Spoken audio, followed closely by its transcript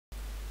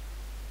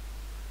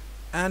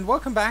And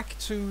welcome back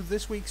to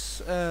this week's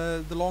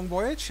The Long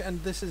Voyage,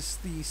 and this is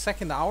the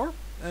second hour,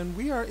 and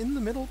we are in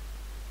the middle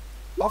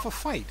of a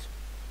fight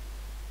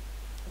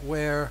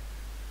where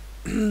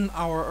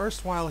our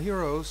erstwhile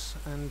heroes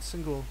and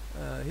single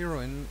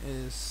heroine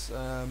is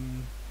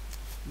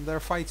they're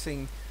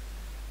fighting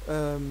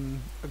a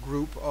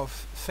group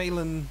of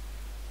Phelan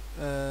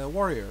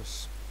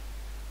warriors,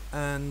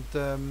 and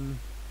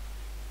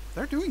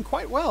they're doing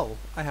quite well,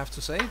 I have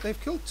to say. They've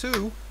killed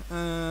two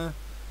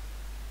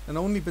and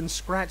only been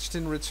scratched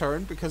in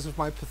return because of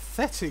my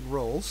pathetic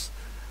rolls.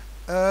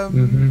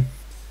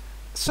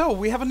 So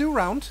we have a new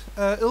round.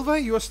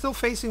 Ilva, you are still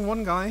facing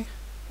one guy.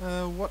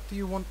 What do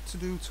you want to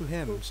do to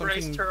him? Who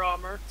raised her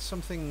armor?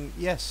 Something,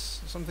 yes,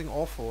 something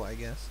awful, I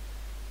guess.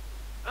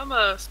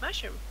 I'ma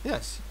smash him.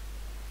 Yes.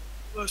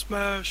 Ilva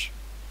smash.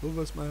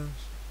 Ilva smash.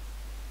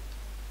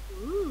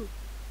 Ooh.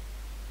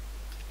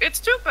 It's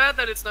too bad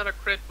that it's not a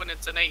crit when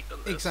it's an 8 on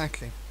this.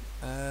 Exactly.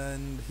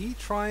 And he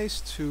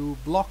tries to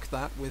block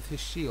that with his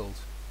shield.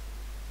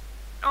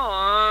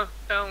 Aw,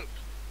 don't.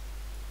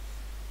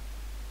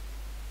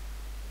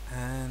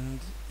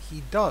 And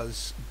he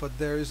does, but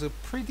there is a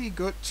pretty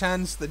good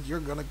chance that you're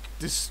gonna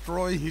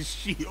destroy his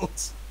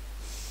shields.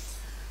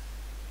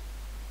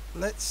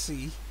 Let's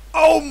see.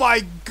 Oh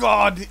my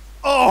god!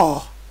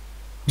 Oh!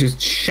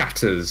 Just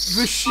shatters.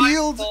 The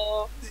shield...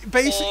 5,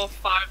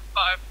 5.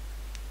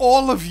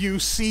 All of you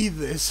see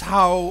this,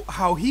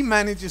 how he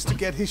manages to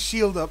get his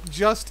shield up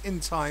just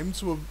in time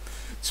to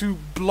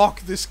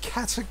block this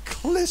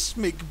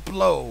cataclysmic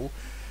blow,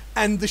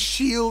 and the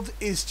shield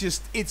is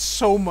just, it's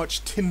so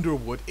much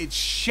tinderwood, it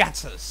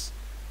shatters.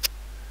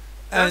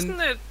 Isn't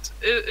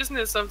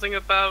it something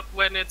about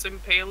when it's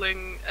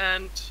impaling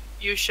and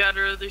you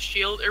shatter the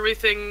shield,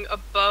 everything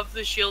above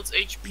the shield's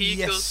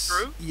HP goes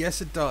through? Yes,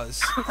 it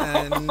does.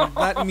 And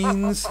that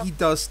means he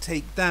does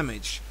take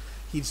damage.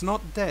 He's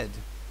not dead,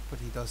 but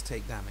he does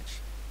take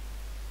damage.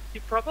 You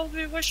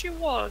probably wish he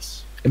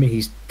was. I mean,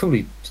 he's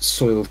probably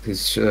soiled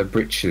his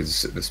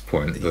breeches at this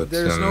point. But,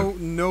 there's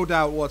no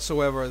doubt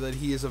whatsoever that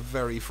he is a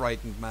very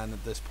frightened man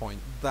at this point.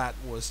 That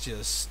was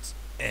just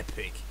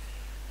epic.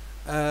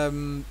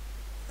 And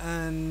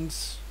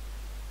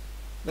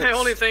I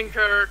only think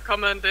her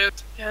comment is,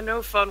 yeah,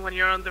 no fun when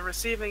you're on the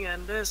receiving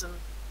end, isn't?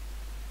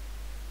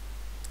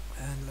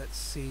 And let's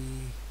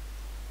see.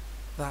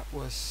 That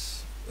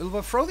was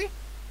Ilva Frothy?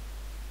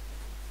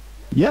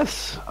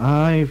 Yes,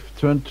 I've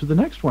turned to the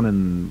next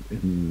one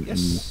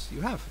Yes,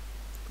 you have.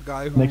 The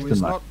guy who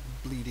is not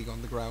bleeding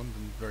on the ground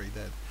and very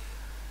dead.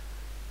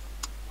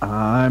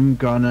 I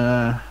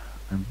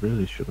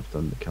really should have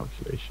done the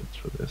calculations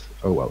for this.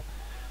 Oh well.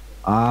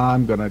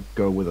 I'm gonna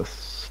go with a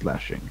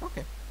slashing.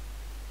 Okay.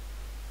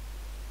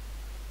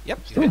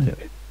 Yep. Still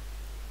hit.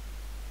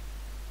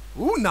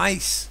 Ooh,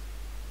 nice.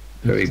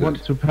 Do you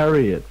want to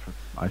parry it?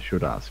 I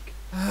should ask.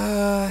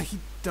 He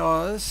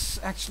does.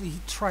 Actually, he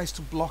tries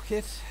to block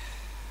it.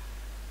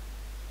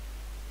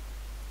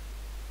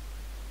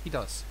 He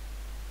does.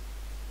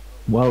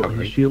 Well,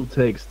 his shield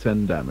takes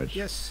 10 damage.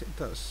 Yes, it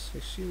does.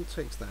 His shield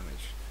takes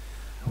damage.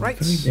 Oh, right.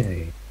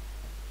 Day.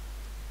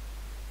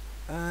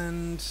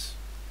 And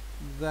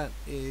that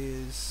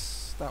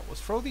was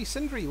Frothy.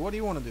 Sindri, what do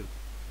you want to do?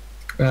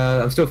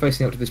 I'm still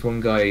facing up to this one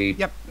guy.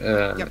 Yep.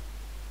 Yep.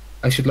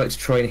 I should like to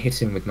try and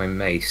hit him with my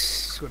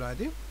mace. Good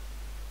idea.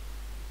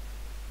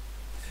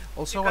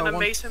 Also, you're gonna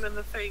mace him in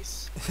the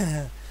face.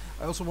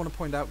 I also want to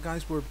point out,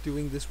 guys, we're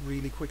doing this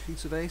really quickly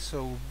today,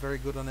 so very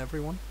good on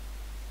everyone.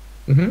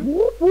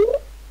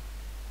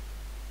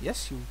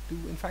 Yes, you do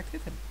in fact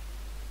hit him.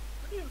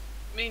 What do you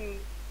mean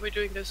we're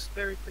doing this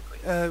very quickly?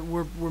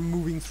 We're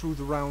moving through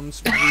the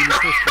rounds really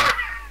swiftly.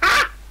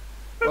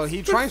 Well,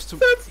 he tries to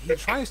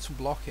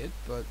block it,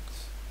 but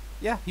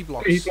yeah, he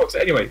blocks. He blocks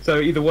it anyway. So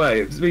either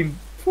way, it's been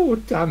 4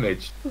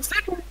 damage.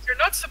 You're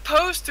not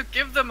supposed to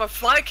give them a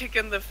fly kick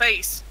in the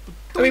face.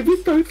 I mean, we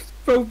both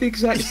rolled the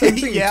exact same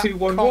thing. Yeah,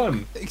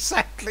 2-1-1.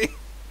 Exactly.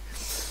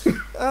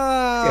 Yes.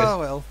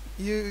 Well,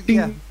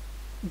 yeah.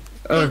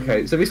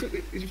 Okay, so I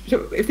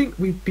think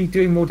we'd be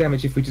doing more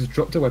damage if we just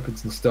dropped our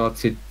weapons and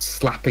started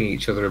slapping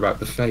each other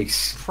about the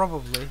face.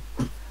 Probably.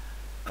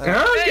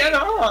 Get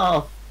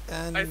off!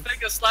 And I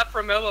think a slap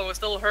from Ella would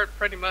still hurt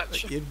pretty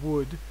much. It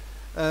would.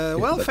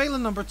 Well,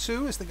 Phelan number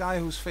 2 is the guy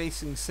who's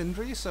facing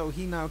Sindri, so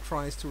he now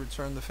tries to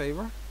return the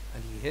favor,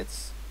 and he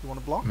hits. You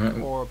want to block,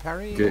 or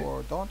parry,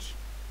 or dodge?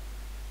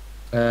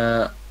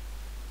 A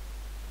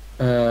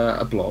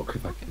block,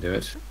 if I can do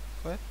it.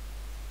 Go ahead.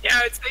 Yeah,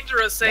 it's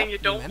dangerous saying you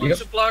don't want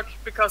to block,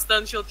 because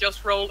then she'll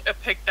just roll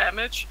epic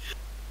damage.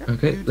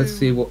 Okay, let's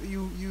see what...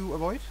 You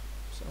avoid,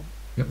 so...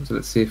 Yep, so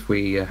let's see if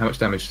we... how much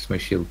damage does my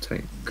shield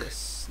take?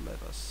 Yes,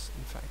 let us,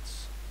 in fact...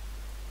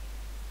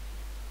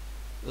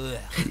 Ugh.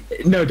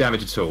 No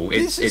damage at all.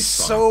 This is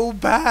so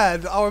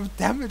bad! Our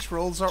damage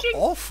rolls are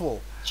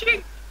awful!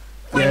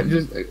 Yeah,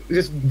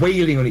 just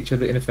wailing on each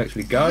other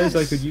ineffectually. Guys,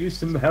 I could use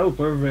some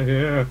help over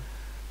here.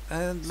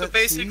 And so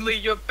basically,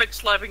 you're bitch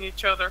slapping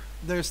each other.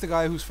 There's the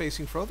guy who's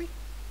facing Frothy.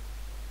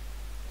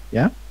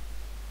 Yeah?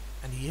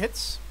 And he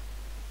hits.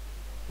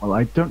 Well,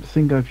 I don't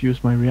think I've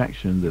used my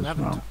reaction in this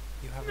round.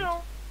 You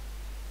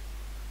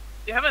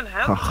You haven't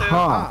had Haha. to.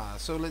 Ah,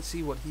 so let's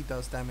see what he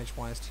does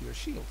damage-wise to your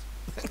shield.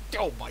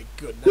 Oh my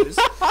goodness.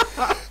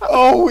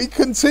 Oh, we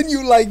continue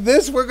like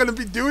this? We're going to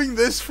be doing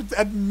this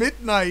at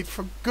midnight,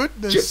 for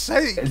goodness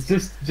sake. It's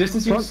just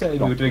as you were saying,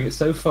 we were doing it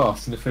so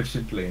fast and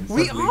efficiently. And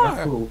We suddenly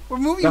are. Nuffle- We're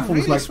moving Nuffle was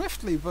really like-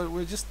 swiftly, but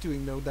we're just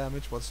doing no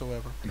damage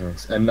whatsoever.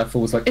 Yes, and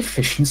Nuffle was like,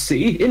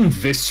 efficiency in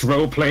this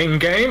role-playing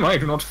game? I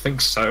do not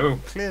think so.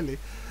 Clearly.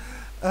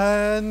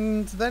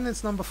 And then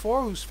it's number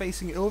 4, who's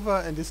facing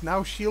Ilva and is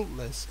now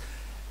shieldless.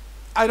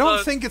 I don't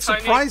A think it tiny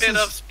surprises... bit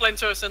of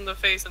splinters in the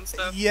face and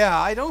stuff. Yeah,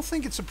 I don't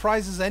think it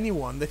surprises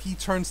anyone that he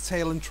turns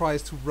tail and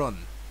tries to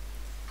run.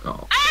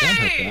 Oh.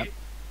 Hey!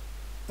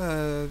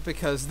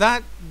 Because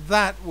that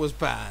was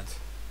bad.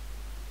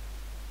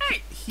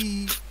 Hey!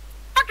 He...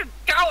 Fucking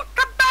go!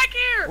 Come back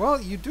here! Well,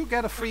 you do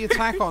get a free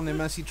attack on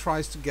him as he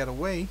tries to get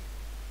away.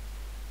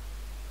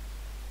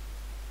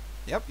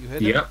 Yep, you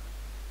hit him. Yep.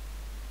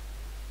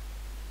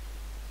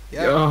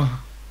 Yep.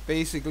 Oh.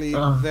 Basically,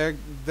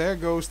 there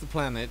goes the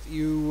planet.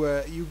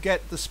 You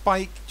get the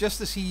spike just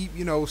as he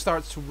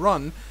starts to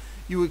run.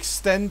 You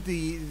extend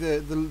the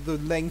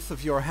length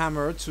of your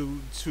hammer to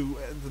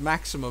the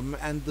maximum,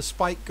 and the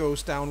spike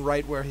goes down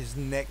right where his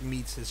neck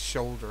meets his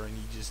shoulder, and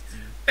he just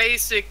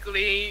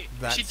Basically,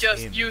 That's she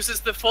just him.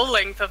 uses the full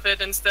length of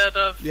it instead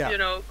of,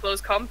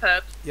 close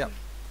combat.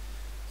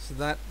 so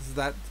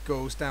that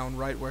goes down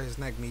right where his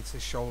neck meets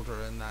his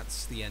shoulder, and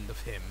that's the end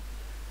of him.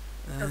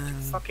 Don't you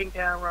And fucking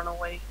dare run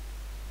away.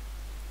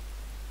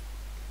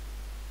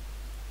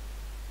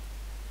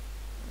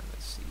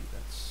 let's see,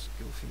 that's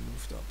Gilfy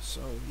moved up.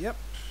 So yep,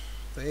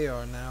 they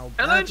are now.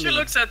 And then she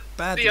looks at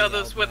badly the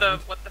others with a,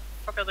 outmanned. what the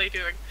fuck are they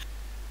doing?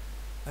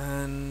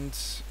 And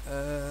it's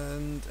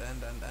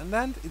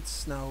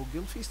now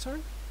Gilfy's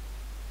turn.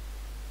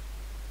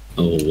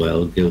 Oh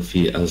well,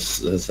 Gilfy,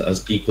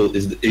 as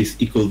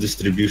equal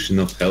distribution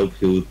of help,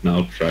 he would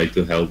now try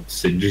to help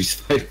Sindri's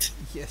fight.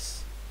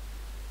 Yes.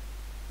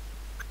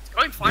 It's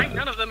going fine, Yeah.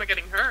 none of them are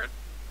getting hurt.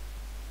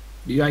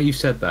 Yeah, you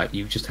said that.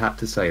 You just had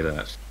to say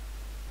that.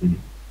 Mhm.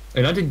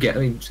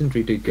 And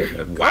Sindri did get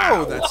a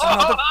Wow,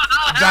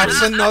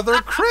 that's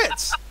another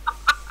crit.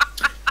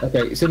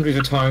 Okay, Sindri's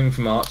retiring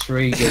from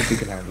archery. Gilfy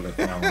can handle it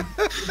now.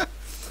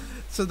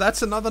 So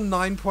that's another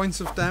 9 points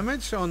of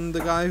damage on the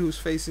guy who's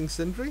facing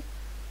Sindri.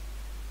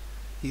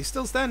 He's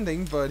still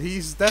standing, but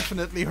he's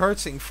definitely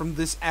hurting from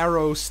this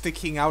arrow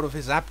sticking out of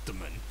his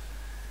abdomen.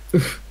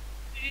 He's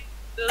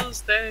still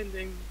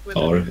standing with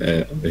Or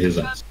him. his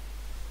ass.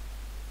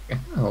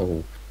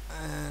 Oh.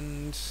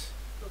 And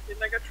Looking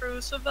like a true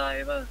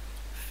survivor.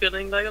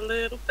 Feeling like a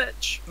little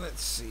bitch.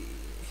 let's see.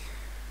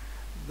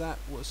 That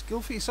was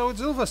Gilfy. So it's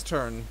Ilva's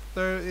turn.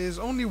 There is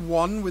only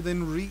one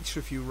within reach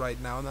of you right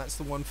now, and that's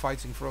the one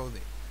fighting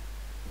Frodi.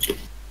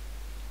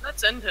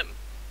 Let's end him.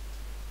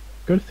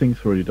 Good thing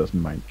Frody doesn't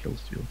mind kill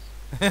steals.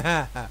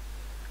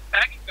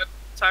 Baggy got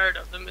tired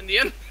of them in the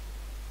end.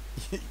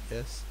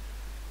 Yes.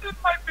 That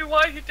might be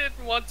why he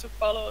didn't want to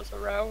follow us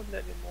around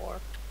anymore.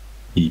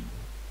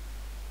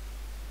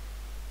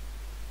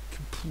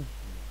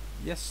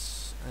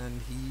 Yes,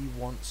 and he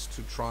wants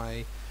to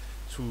try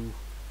to...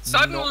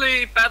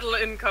 Suddenly, battle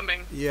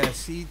incoming.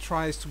 Yes, he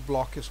tries to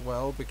block as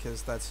well,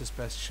 because that's his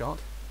best shot.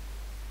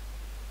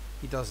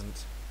 He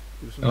doesn't.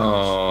 Do some damage.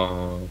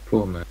 Oh,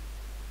 poor man.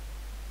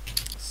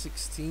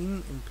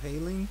 16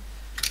 impaling.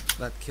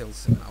 That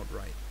kills him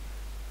outright.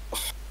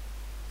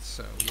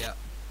 So, yeah.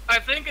 I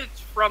think it's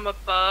from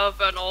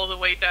above and all the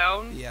way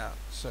down. Yeah,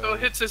 So it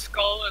hits his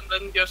skull and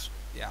then just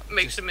yeah,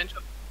 makes just him into...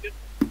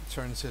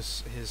 turns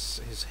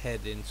his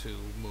head into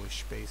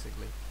mush,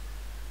 basically.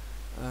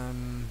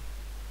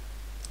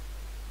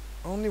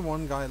 Only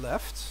one guy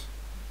left.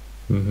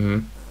 Mm-hmm.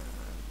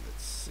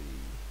 Let's see.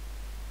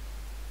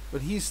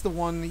 But he's the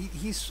one.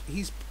 He's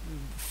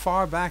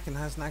far back and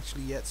hasn't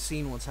actually yet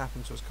seen what's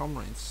happened to his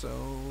comrades. So,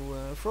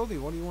 Frody,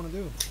 what do you want to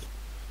do?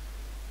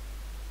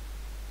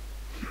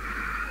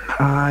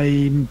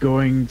 I'm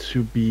going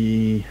to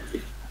be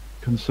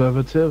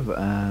conservative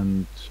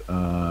and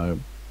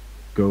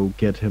go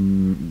get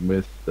him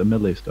with the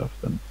melee stuff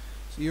then.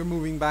 So you're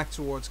moving back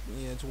towards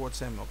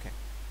him. Okay.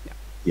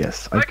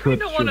 Yes, I could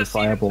kind of shoot want a to see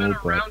him fireball, turn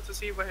but around to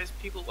see where his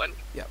people went.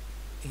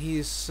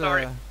 He's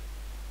Sorry.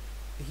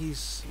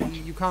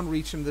 you can't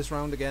reach him this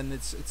round again.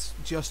 It's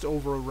just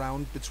over a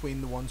round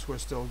between the ones who are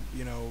still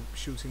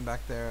shooting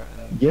back there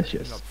and Yes.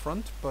 up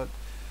front. But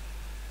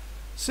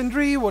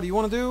Sindri, what do you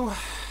want to do?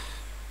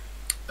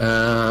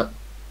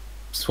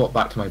 Swap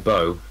back to my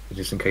bow,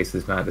 just in case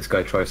this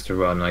guy tries to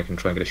run. I can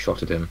try and get a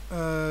shot at him.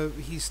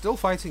 He's still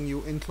fighting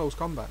you in close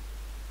combat.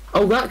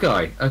 Oh, that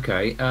guy.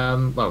 Okay.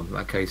 Well, in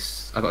that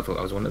case, I thought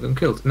I was one of them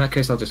killed. In that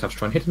case, I'll just have to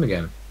try and hit him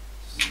again.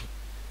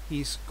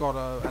 He's got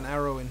an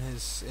arrow in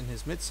his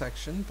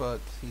midsection, but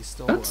he's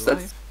still That's-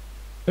 alive.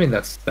 I mean,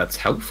 that's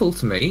helpful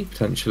to me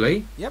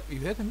potentially. Yep, you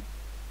hit him.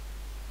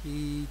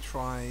 He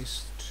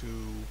tries to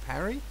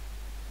parry,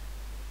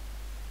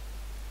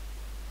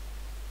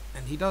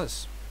 and he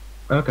does.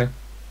 Okay.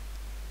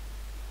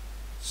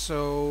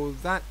 So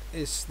that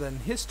is then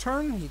his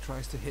turn. He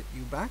tries to hit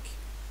you back.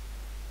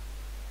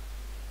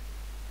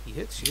 He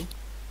hits you.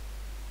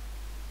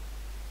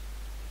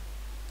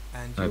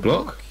 And I you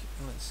block.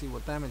 Let's see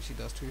what damage he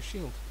does to your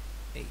shield.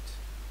 8.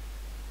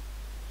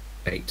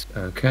 8.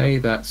 Okay,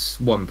 that's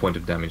 1 point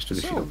of damage to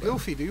the So, shield. then.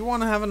 Gilfy, do you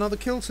want to have another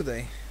kill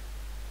today?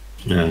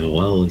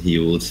 Well, he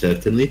will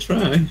certainly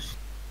try.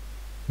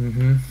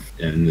 Mm-hmm.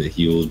 And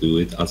he will do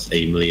it as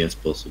aimlessly as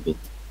possible.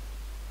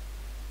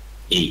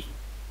 8.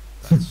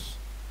 That's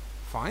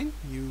fine.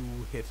 You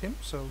hit him,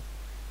 so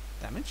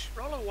damage.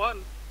 Roll a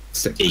 1.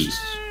 6.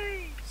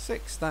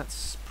 6,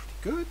 that's pretty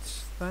good.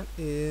 That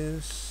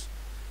is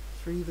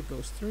 3 that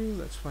goes through,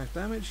 that's 5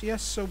 damage.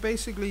 Yes, so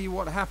basically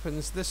what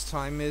happens this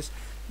time is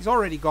he's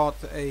already got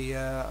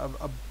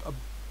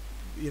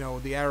you know,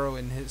 the arrow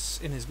in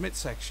his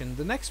midsection.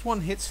 The next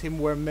one hits him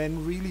where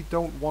men really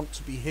don't want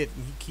to be hit,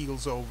 and he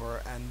keels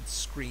over and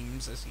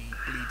screams as he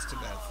bleeds to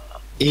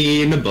death.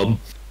 In the bum.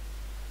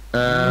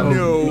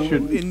 No, you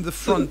should- in the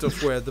front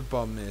of where the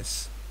bum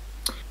is.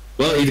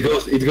 Well,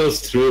 it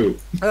goes through.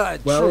 Well,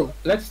 True.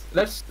 let's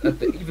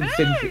even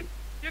Sindri.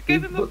 You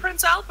gave him a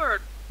Prince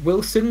Albert.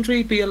 Will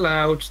Sindri be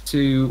allowed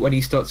to, when he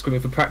starts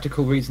screaming for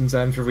practical reasons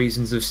and for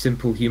reasons of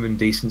simple human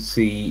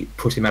decency,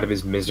 put him out of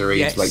his misery,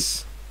 Yes, to, like,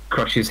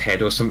 crush his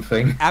head or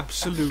something?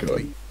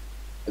 absolutely.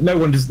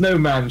 No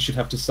man should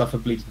have to suffer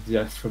bleeding to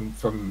death from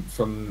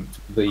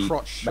the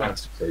Crotch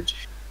shot.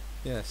 message.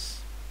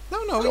 Yes.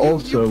 No, you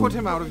Also- put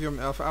him out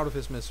of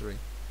his misery.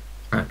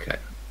 Okay.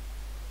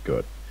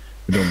 Good.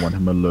 We don't want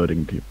him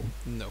alerting people.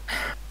 No.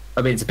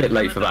 I mean, it's a bit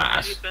late for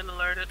that. He's been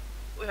alerted.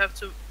 We have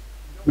to.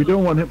 We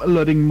don't want him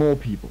alerting more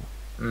people.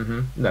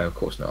 Mm-hmm. No, of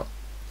course not.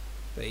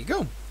 There you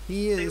go.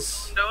 He They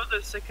is. will know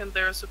the second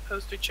they're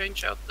supposed to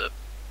change out the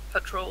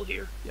patrol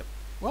here.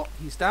 Well,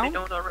 he's They down.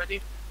 don't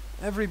already.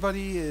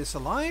 Everybody is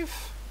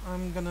alive.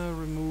 I'm gonna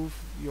remove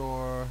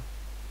your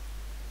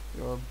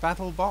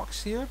battle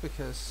box here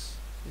because,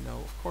 you know,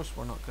 of course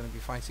we're not gonna be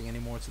fighting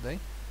anymore today.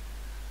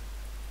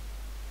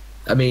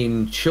 I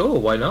mean, sure,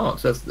 why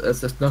not?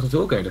 That's not at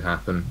all going to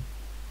happen.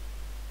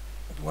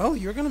 Well,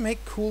 you're gonna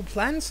make cool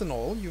plans and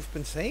all. You've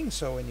been saying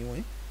so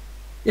anyway.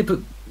 Yeah, but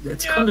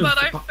it's Yeah, kind of... but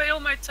I fail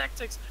my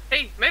tactics.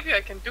 Hey, maybe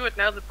I can do it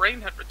now the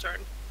brain had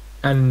returned.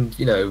 And,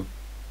 you know,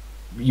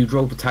 you'd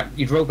rolled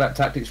that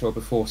tactics roll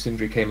before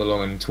Sindri came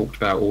along and talked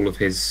about all of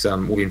his all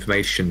the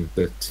information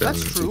that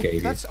That's he true. gave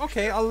you. That's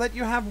okay. I'll let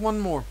you have one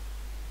more.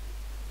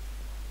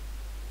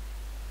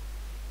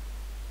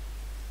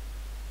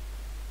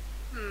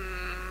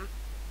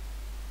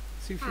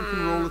 See if you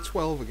can roll a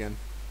 12 again.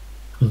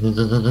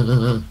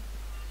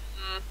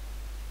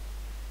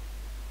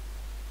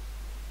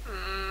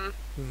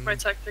 My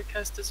tactic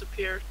has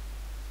disappeared.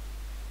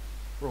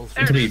 Roll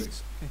There it 3 is.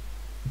 d6.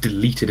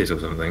 Deleted it or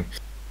something.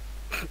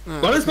 Okay.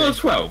 Well, it's not a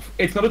 12.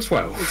 It's not a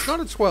 12. It's not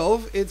a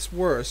 12. It's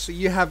worse. So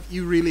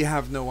you really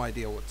have no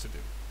idea what to do.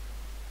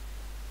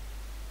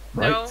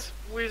 Right? No,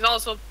 we've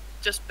also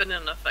just been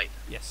in a fight.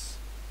 Yes.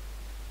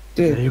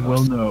 They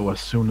will know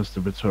as soon as the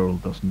Betrayal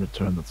doesn't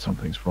return that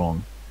something's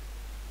wrong.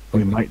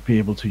 We might be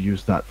able to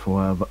use that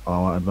for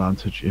our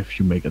advantage if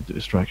you make a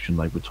distraction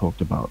like we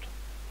talked about.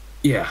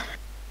 Yeah.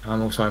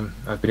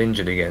 I've been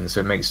injured again, so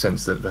it makes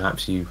sense that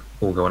perhaps you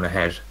all go on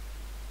ahead.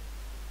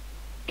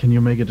 Can you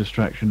make a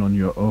distraction on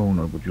your own,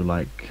 or would you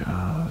like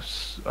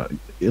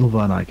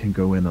Ilva and I can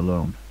go in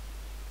alone?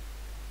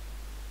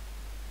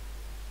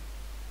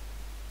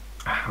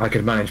 I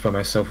could manage by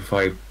myself if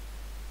I'm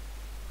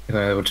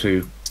able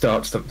to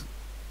start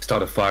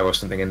a fire or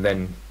something and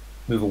then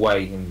move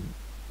away and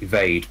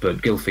evade. But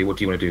Gilfy, what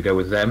do you want to do? Go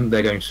with them?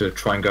 They're going to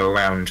try and go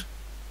around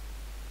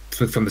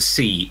from the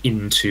sea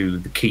into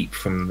the keep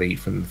from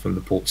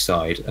the port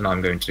side, and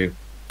I'm going to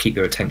keep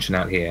their attention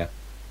out here.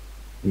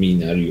 I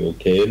mean, are you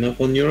okay enough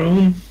on your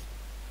own?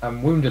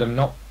 I'm wounded. I'm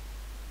not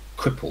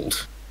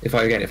crippled. If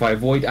I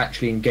avoid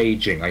actually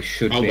engaging, I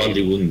should. How be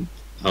badly wounded?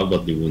 How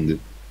badly wounded?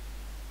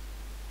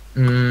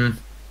 On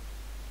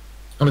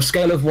a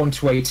scale of 1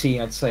 to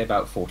 18, I'd say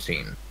about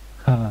 14.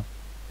 Yeah.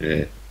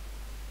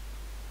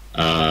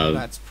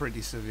 That's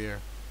pretty severe.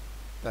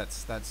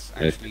 That's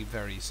actually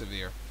very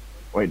severe.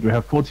 Wait, do we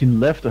have 14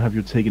 left, or have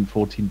you taken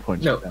 14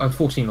 points? No, of damage? I'm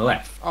 14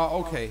 left. Oh,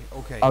 okay.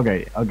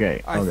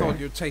 Okay. I thought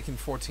you'd taken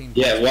 14.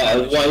 Yeah.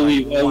 points.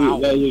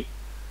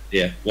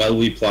 While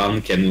we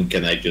plan,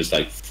 can I just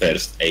like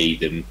first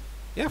aid him,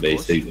 Yeah, of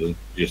course. basically,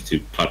 just to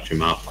patch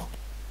him up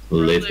a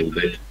little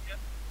bit,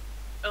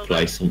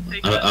 apply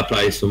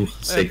some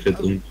sacred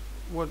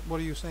What are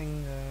you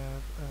saying,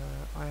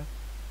 Aya?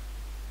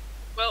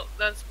 Well,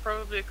 that's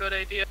probably a good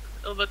idea.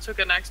 Ilva took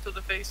an axe to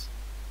the face.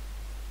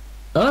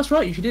 Oh, that's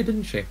right. She did,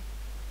 didn't she?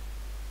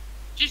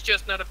 She's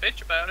just not a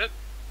bitch about it.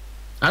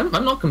 I'm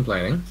not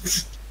complaining.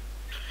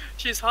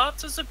 She's hard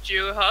to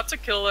subdue, hard to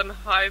kill, and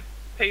high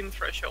pain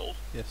threshold.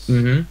 Yes.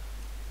 Mm-hmm.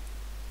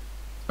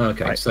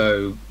 Okay, Right.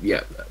 so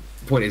yeah,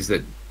 the point is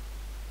that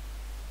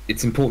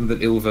it's important that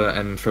Ilva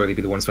and Frody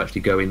be the ones to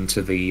actually go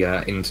into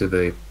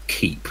the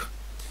keep.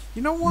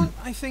 You know what?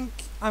 I think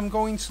I'm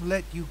going to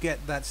let you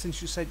get that,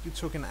 since you said you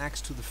took an axe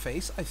to the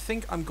face. I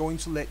think I'm going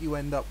to let you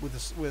end up with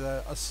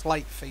a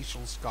slight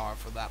facial scar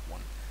for that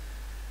one.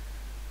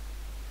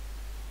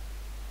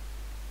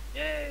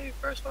 Yay!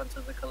 first one to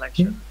the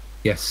collection.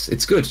 Yes,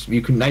 it's good.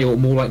 You can now you're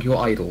more like your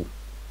idol.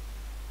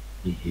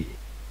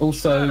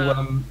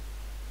 Also,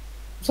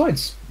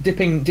 besides,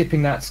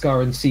 dipping that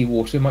scar in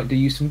seawater might do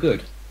you some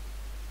good.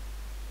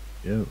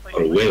 Yeah.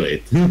 Or will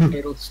it?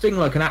 It'll sting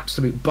like an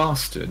absolute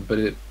bastard,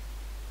 but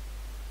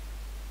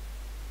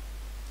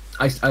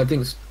I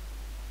think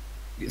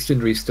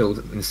Sindri still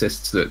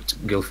insists that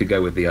Gylfi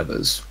go with the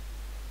others.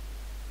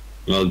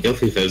 Well,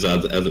 Gylfi says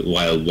that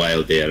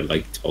while they are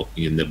like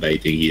talking and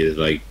debating, he is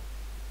like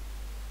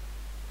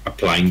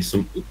applying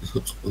some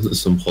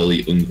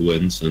holy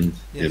unguents and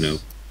you know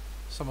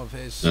some of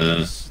his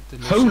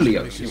holy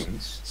delicious,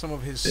 unguents. some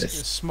of his Yes.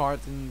 smart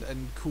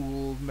and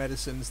cool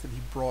medicines that he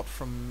brought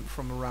from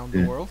around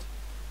the world.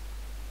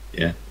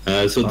 Yeah.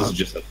 So this is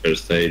just a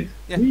first aid.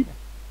 Yeah.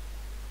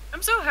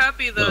 I'm so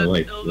happy that Oh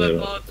wait, Ilva where are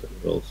bought. the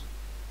rolls?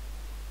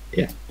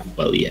 Yeah.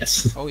 Well,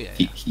 yes. Oh yeah.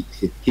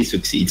 He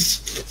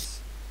succeeds.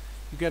 Yes.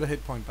 You get a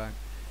hit point back.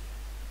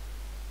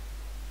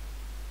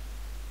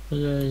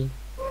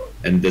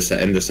 And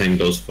the same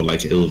goes for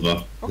like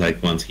Ilva. Okay.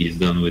 Like once he's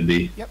done with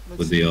the Yep.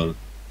 with the other.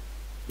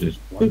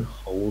 One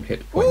whole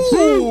hit point.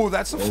 Ooh,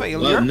 that's a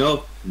failure.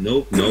 No.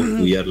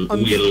 We are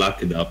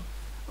lucked up.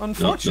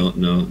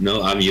 Unfortunately.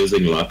 No. I'm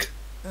using luck.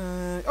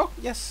 Oh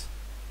yes.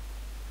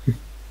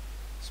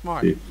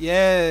 Smart. Yeah.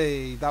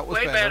 Yay! That was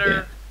Way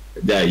better.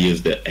 better. I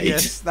used the 8.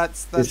 Yes,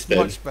 that's Instead.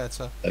 much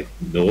better. Like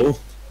no.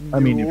 I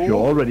mean, if you're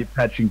No. already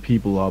patching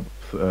people up,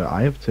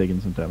 I have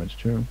taken some damage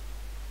too.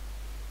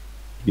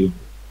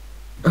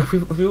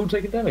 Have we all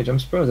taken damage? I'm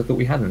surprised. I thought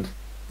we hadn't.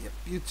 Yep,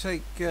 you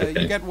take.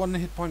 Okay. You get 1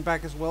 hit point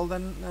back as well.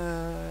 Then,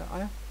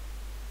 Aya.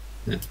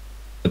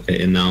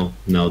 Okay, and now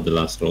the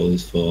last roll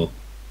is for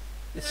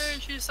Yes.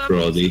 She's up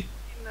Brody.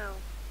 now.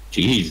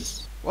 Jesus.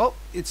 Well,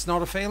 it's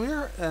not a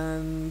failure,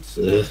 and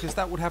Ugh. because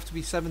that would have to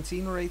be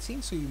 17 or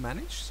 18, so you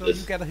manage. So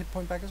you get a hit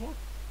point back as well.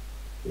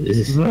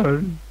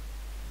 No.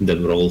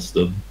 Then rolls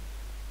them.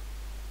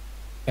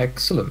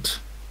 Excellent.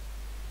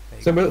 There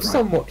you So go. we're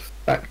somewhat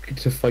back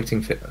to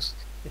fighting fitness.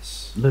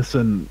 Yes.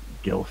 Listen,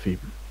 Gylfi.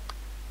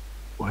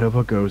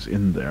 Whoever goes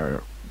in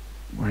there,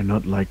 we're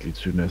not likely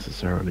to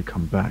necessarily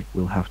come back.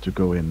 We'll have to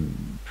go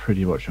in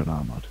pretty much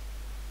unarmored.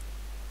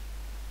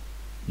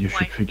 You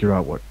should Why? figure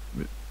out what.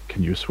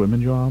 Can you swim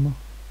in your armor?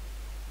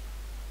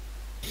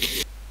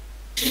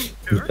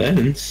 Sure.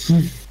 Depends.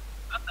 Not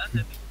that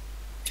heavy.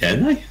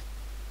 Can I?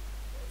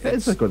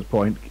 It's a good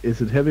point.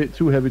 Is it heavy?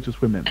 Too heavy to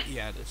swim in?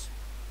 Yeah, it is.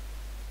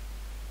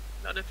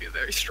 Not if you're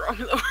very strong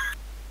though.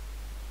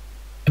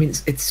 I mean,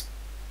 it's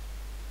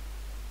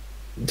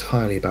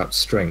entirely about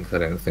strength. I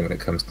don't think when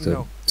it comes to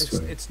No,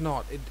 swimming. it's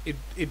not.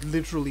 It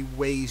literally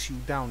weighs you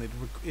down.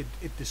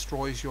 It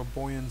destroys your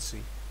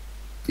buoyancy.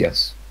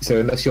 Yes. So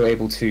unless you're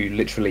able to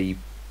literally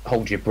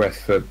hold your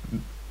breath for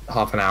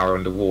half an hour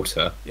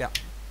underwater,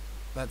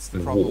 That's the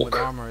And problem with walk.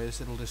 armor,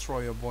 is it'll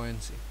destroy your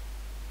buoyancy.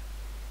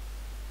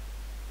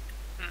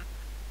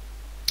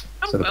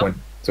 Oh, so the well. point.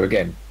 So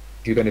again,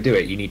 if you're going to do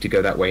it, you need to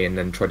go that way and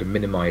then try to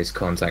minimize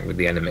contact with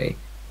the enemy.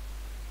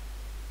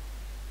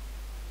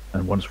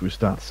 And once we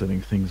start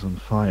setting things on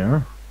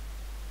fire,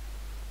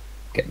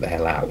 Get the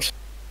hell out.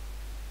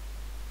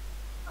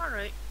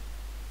 Alright.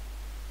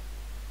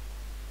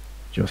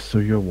 just so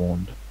you're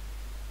warned.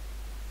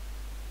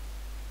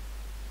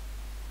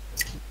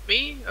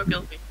 Me or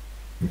Gylfi?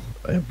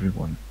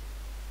 Everyone.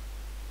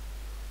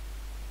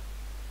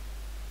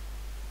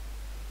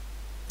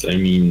 I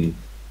mean,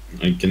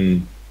 I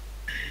can.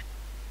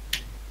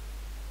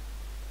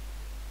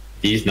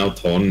 He's now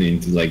torn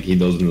into like he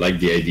doesn't like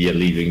the idea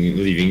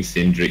leaving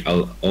Sindri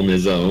on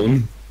his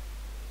own,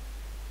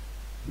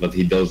 but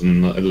he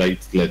doesn't like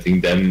letting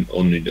them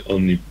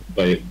only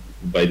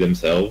by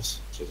themselves.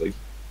 So it's like,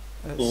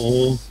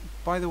 Oh.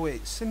 By the way,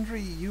 Sindri,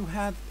 you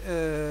had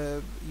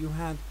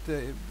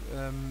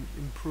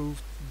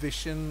improved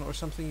vision or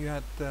something. You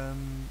had a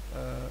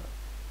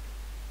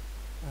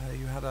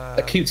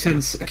Acute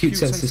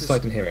senses,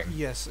 sight and hearing.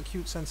 Yes,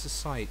 acute senses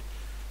sight.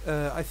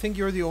 I think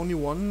you're the only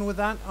one with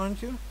that,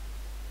 aren't you?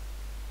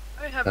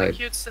 I have Uh,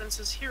 acute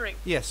senses hearing.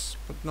 Yes,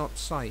 but not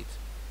sight.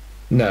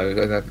 No,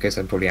 I guess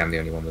I probably am the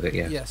only one with it.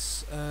 Yeah.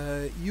 Yes.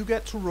 You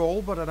get to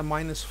roll, but at a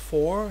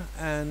 -4,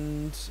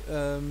 and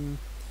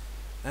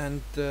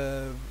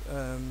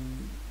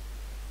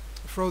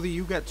Frothy,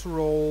 you get to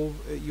roll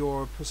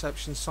your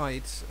perception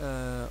sight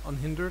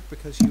unhindered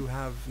because you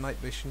have night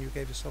vision. You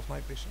gave yourself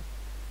night vision.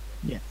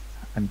 Yes,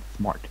 I'm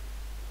smart.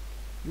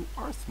 You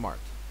are smart.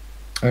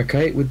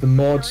 Okay, with the No,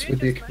 mods, you're with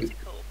the just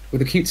magical.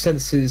 with acute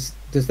senses,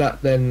 does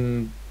that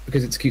then,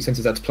 because it's acute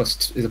senses, that's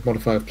is a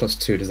modifier of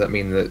 +2? Does that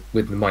mean that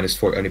with the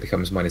 -4 it only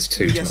becomes -2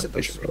 to Yes, night it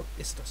does. vision roll?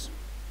 Yes, it does.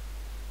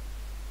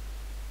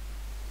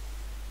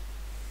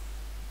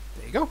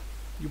 There you go.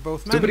 You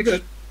both Still pretty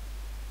managed. good.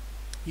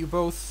 You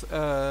both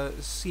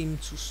seem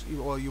to,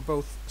 you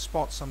both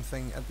spot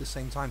something at the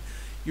same time.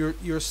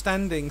 You're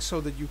standing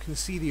so that you can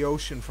see the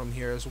ocean from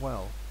here as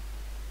well.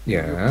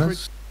 You're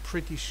Yes.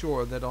 pretty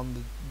sure that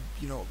on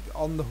the,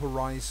 on the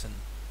horizon,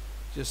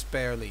 just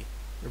barely,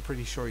 you're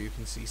pretty sure you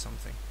can see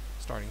something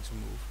starting to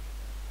move.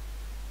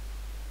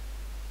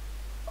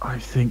 I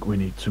think we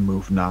need to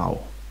move now.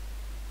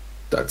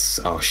 That's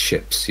our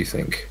ships, you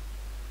think?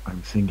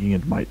 I'm thinking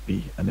it might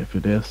be, and if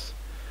it is,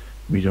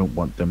 we don't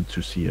want them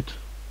to see it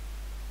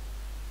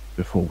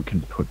before we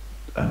can put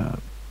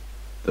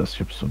the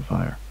ships on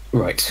fire.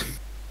 Right.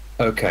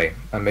 Okay.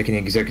 I'm making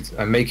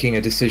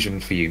a decision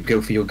for you.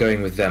 Gilfy, you're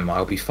going with them.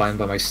 I'll be fine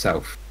by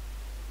myself.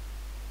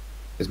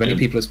 As many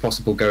people as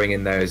possible going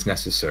in there is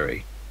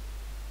necessary.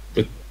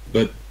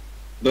 But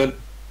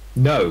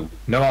No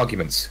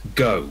arguments.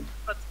 Go.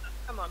 But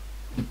come on.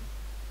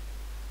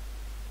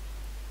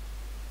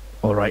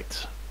 All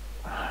right.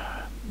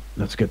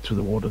 Let's get to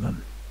the water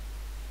then.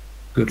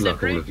 Good luck,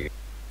 Sindri? all of you.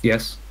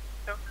 Yes.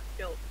 Don't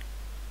kill.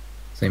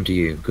 Same to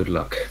you. Good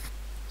luck.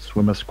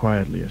 Swim as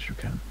quietly as you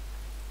can.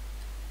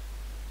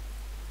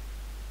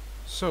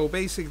 So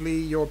basically,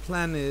 your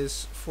plan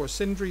is for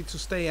Sindri to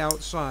stay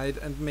outside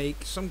and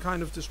make some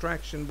kind of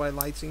distraction by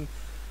lighting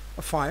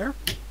a fire.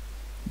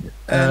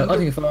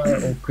 Lighting a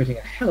fire or creating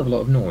a hell of a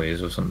lot of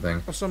noise or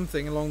something. Or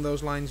something along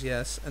those lines,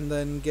 yes. And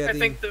then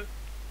getting... I think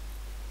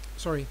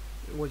Sorry,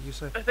 what did you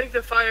say? I think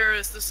the fire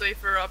is the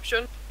safer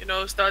option. You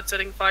know, start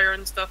setting fire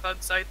and stuff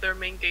outside their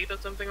main gate or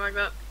something like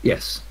that.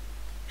 Yes.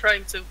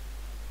 Trying to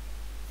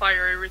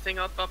fire everything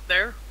up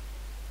there.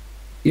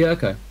 Yeah,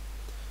 okay.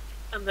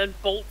 And then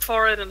bolt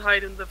for it and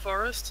hide in the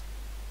forest.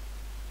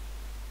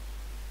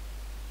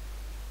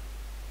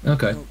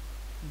 Okay. Well,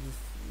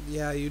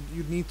 yeah,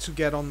 you'd need to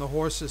get on the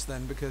horses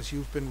then, because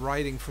you've been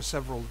riding for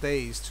several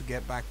days to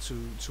get back to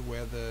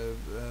where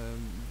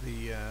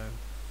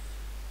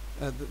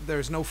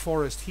there's no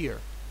forest here.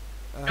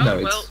 No, well,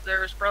 it's-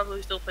 there's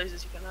probably still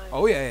places you can hide.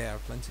 Oh yeah,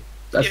 plenty.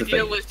 That's the the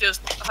idea thing. was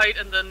just hide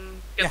and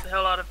then get Yeah. the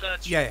hell out of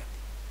Dutch. Yeah.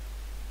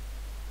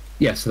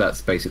 Yeah, so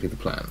that's basically the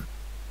plan.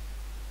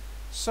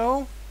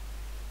 So,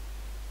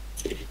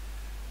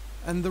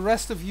 and the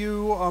rest of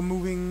you are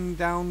moving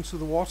down to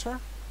the water?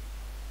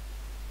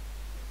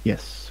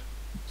 Yes.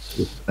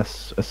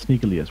 As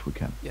sneakily as we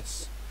can.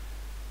 Yes.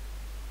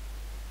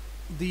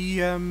 The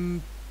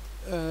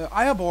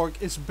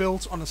Eierborg is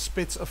built on a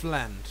spit of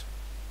land,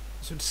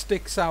 so it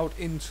sticks out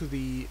into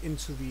the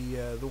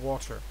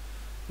water.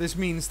 This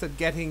means that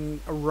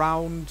getting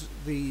around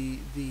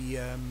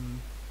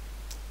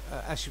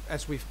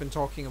as we've been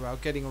talking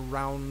about, getting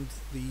around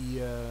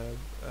the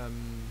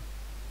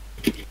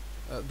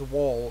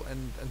wall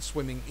and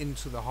swimming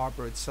into the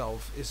harbor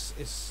itself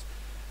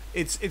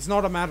it's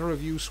not a matter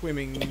of you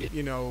swimming,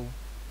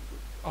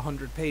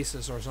 100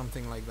 paces or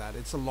something like that.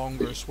 It's a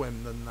longer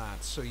swim than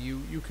that. So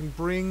you can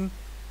bring,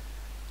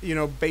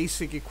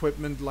 basic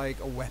equipment like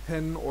a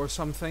weapon or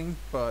something,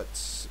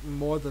 but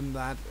more than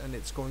that, and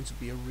it's going to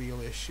be a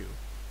real issue.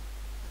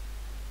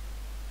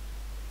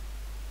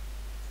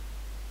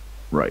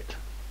 Right.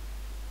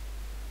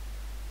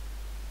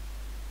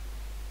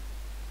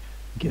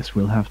 Guess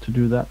we'll have to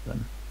do that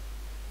then.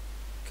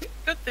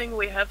 Good thing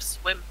we have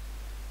swim.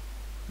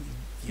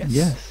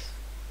 Yes.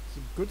 It's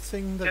a good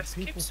thing that Just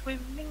people... keep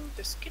swimming,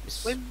 just keep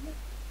swimming.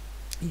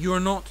 You're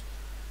not...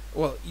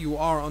 Well, you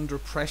are under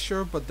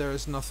pressure, but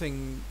there's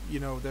nothing,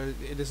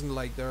 it isn't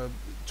like there are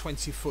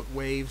 20-foot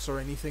waves or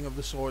anything of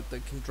the sort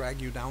that can drag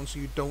you down, so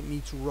you don't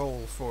need to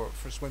roll for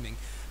swimming,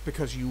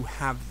 because you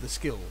have the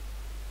skill.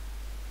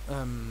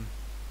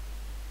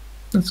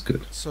 That's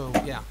good. So,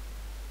 yeah.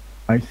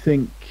 I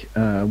think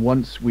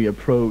once we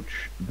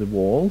approach the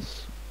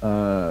walls,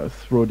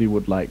 Thrody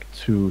would like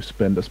to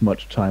spend as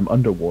much time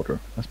underwater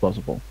as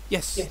possible.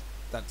 Yes,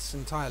 that's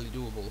entirely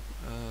doable.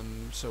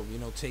 So,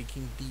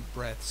 taking deep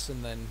breaths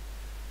and then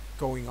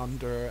going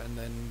under, and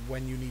then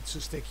when you need to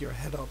stick your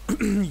head up,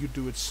 you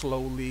do it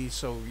slowly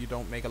so you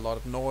don't make a lot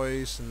of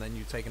noise, and then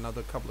you take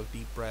another couple of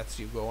deep breaths,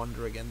 you go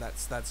under again.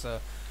 That's a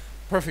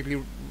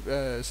perfectly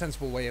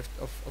sensible way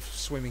of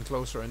swimming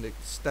closer, and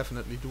it's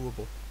definitely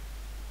doable.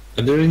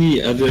 Are there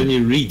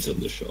any reeds on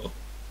the shore?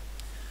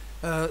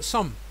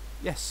 Some,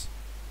 yes.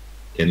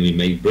 Can we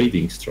make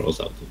breathing straws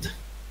out of them?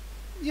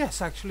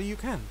 Yes, actually you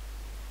can.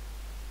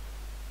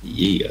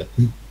 Yeah.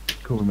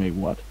 Could we make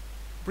what?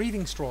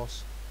 Breathing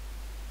straws.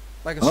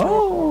 Like a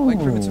snorkel,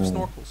 like primitive Oh.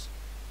 snorkels.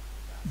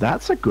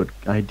 That's a good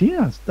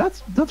idea.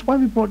 That's why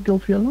we brought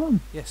Gilfy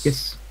along. Yes.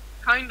 Yes.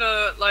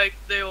 Kinda like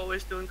they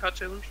always do in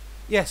cartoons.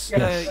 Yes,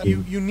 Yes.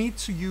 you need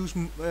to use,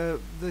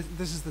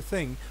 this is the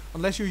thing,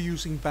 unless you're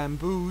using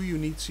bamboo, you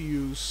need to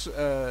use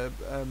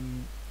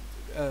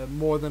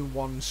more than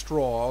one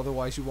straw,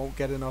 otherwise you won't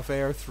get enough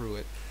air through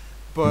it.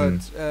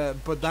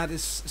 But that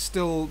is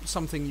still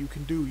something you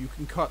can do. You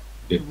can cut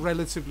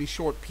relatively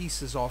short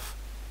pieces off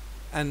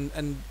and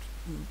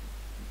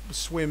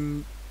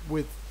swim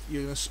with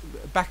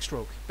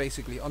backstroke,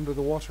 basically, under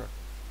the water.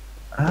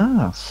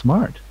 Ah,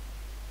 smart.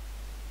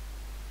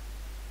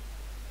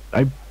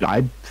 I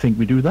think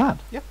we do that.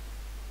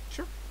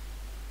 Sure.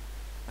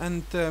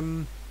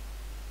 And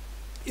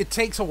it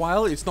takes a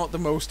while. It's not the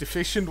most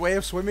efficient way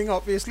of swimming,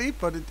 obviously,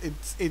 but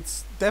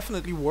it's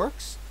definitely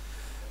works.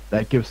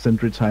 That gives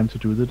Sindri time to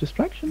do the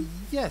distraction.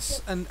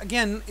 Yes, and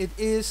again, it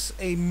is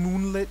a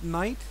moonlit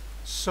night,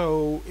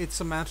 so it's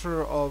a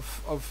matter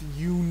of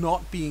you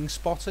not being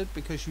spotted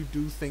because you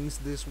do things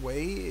this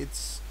way.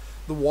 It's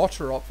The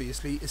water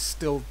obviously is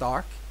still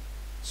dark,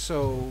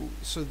 so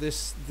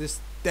this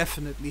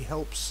definitely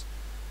helps.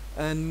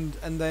 And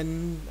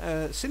then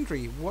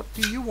Sindri, what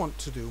do you want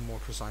to do more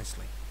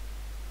precisely?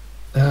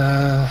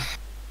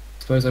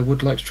 Suppose I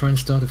would like to try and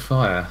start a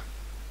fire.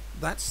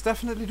 That's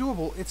definitely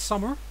doable. It's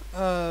summer.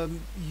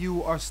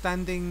 You are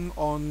standing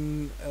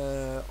on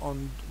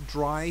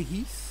dry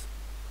heath.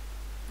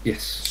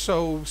 Yes.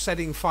 So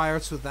setting fire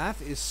to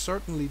that is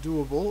certainly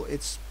doable.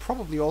 It's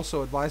probably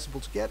also advisable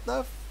to get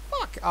the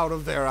fuck out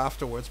of there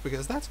afterwards,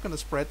 because that's going to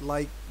spread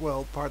like,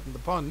 well, pardon the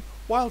pun,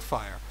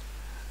 wildfire.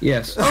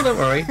 Yes. Oh, don't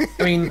worry.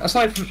 I mean,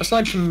 aside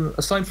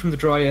from the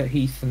drier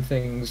heath and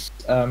things,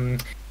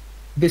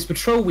 this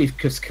patrol we've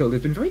just killed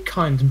has been very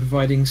kind in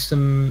providing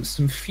some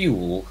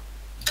fuel.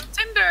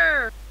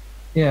 Tinder.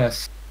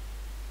 Yes.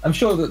 I'm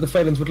sure that the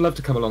Phalans would love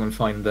to come along and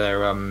find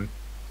their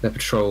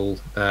patrol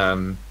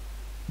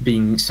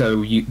being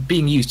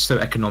used so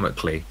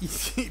economically.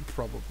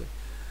 Probably.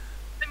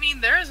 I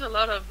mean, there is a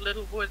lot of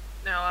little wood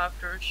now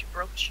after she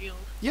broke shield.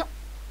 Yep,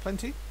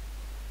 plenty.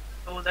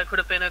 Oh, that could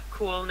have been a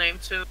cool name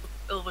too.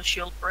 Ilva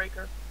Shield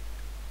Breaker.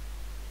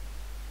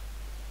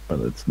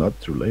 Well, it's not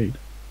too late.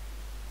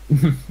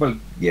 Well,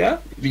 yeah,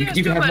 you She has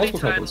can too have many multiple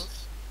titles.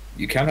 titles.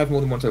 You can have more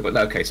than one title.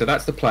 Okay, so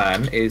that's the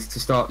plan: is to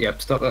start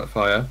that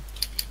fire,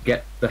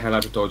 get the hell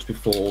out of Dodge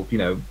before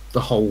the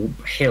whole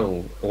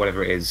hill or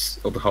whatever it is,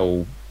 or the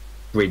whole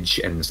bridge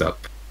ends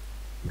up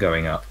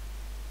going up.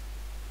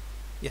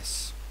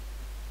 Yes.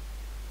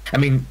 I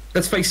mean,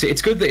 let's face it,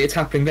 it's good that it's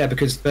happening there,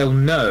 because they'll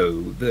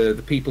know,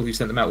 the people who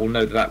sent them out will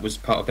know that was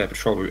part of their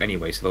patrol route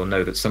anyway, so they'll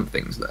know that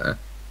something's there.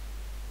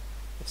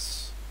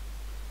 Yes.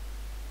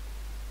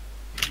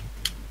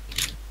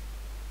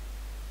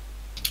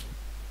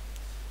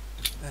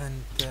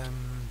 And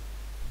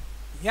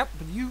yep,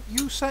 but you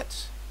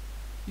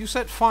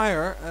set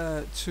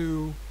fire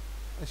to,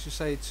 as you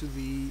say, to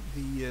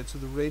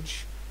the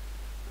ridge,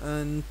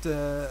 and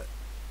the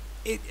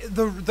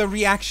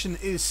reaction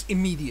is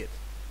immediate.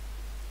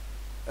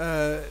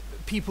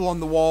 People on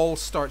the wall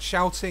start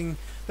shouting.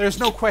 There's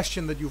no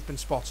question that you've been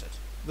spotted.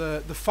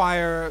 The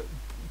fire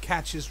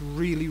catches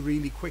really,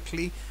 really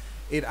quickly.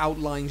 It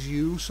outlines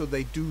you, so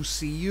they do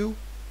see you.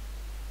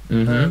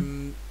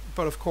 Mm-hmm.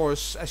 But of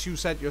course, as you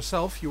said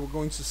yourself, you were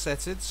going to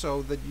set it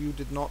so that you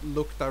did not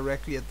look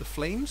directly at the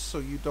flames, so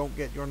you don't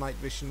get your night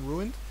vision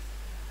ruined.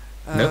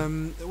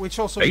 Nope. Which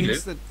also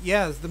means that,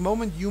 the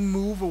moment you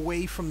move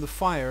away from the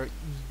fire,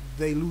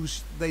 they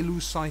lose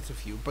sight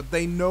of you. But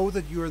they know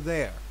that you're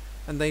there,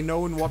 and they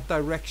know in what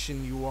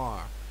direction you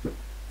are,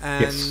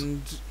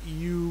 and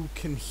you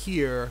can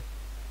hear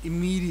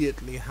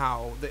immediately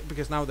how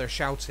because now they're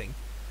shouting.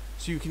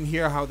 So you can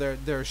hear how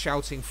they're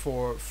shouting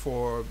for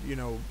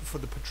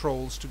the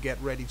patrols to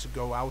get ready to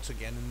go out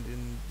again,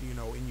 and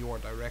in your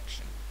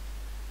direction.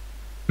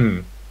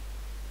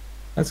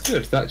 That's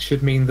good. That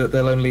should mean that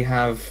they'll only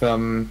have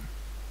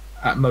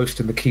at most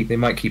in the keep. They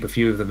might keep a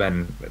few of the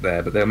men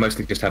there, but they'll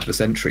mostly just have the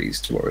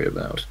sentries to worry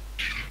about.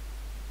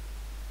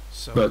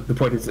 So, but the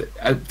point is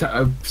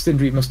that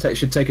Sindri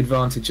should take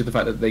advantage of the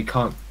fact that they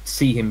can't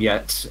see him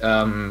yet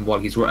while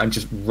he's and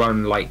just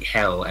run like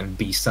hell and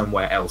be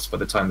somewhere else by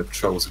the time the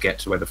patrols get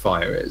to where the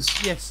fire is.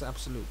 Yes,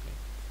 absolutely.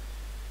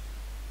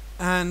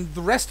 And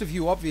the rest of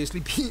you,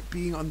 obviously,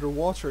 being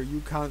underwater, you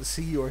can't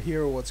see or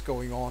hear what's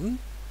going on.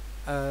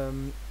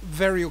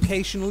 Very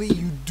occasionally,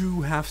 you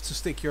do have to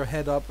stick your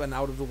head up and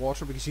out of the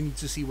water because you need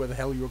to see where the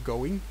hell you're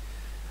going.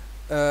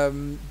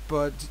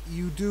 But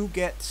you do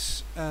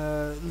get,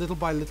 little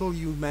by little,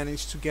 you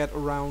manage to get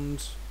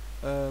around.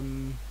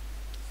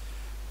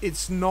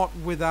 It's not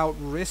without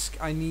risk.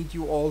 I need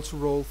you all to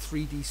roll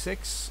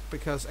 3d6,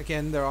 because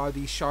again there are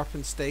these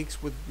sharpened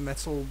stakes with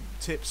metal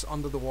tips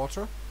under the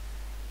water,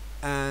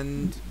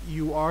 and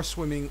you are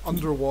swimming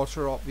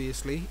underwater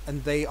obviously,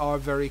 and they are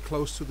very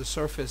close to the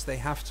surface. They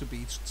have to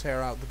be to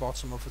tear out the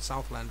bottom of a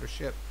Southlander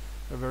ship.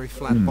 They're very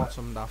flat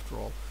bottomed after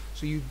all.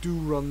 So you do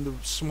run the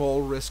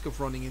small risk of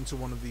running into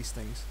one of these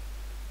things.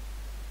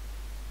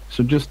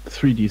 So just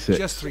 3d6?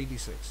 Just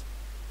 3d6.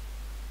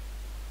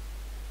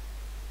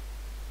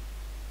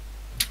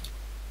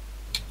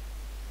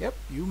 Yep,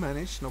 you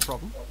managed, no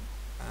problem.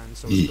 And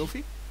so is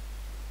Goofy.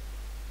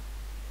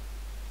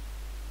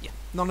 Yeah,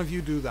 none of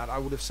you do that. I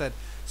would have said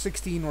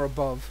 16 or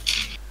above,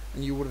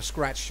 and you would have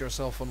scratched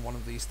yourself on one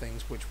of these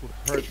things, which would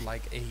hurt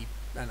like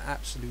an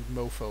absolute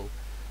mofo.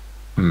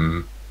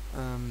 I'm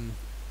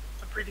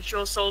pretty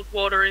sure salt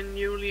water in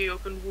newly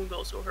opened wound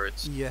also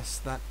hurts. Yes,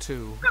 that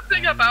too. Good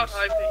thing about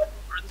IP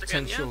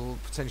potential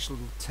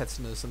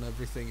tetanus and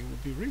everything. It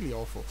would be really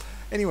awful.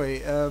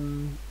 Anyway,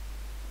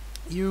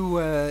 you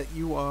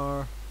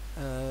were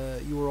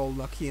all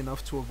lucky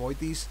enough to avoid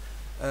these.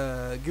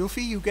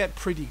 Gylfi, you get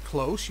pretty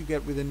close. You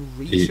get within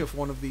reach of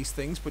one of these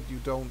things, but you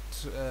don't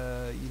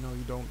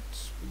you don't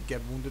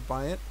get wounded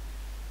by it.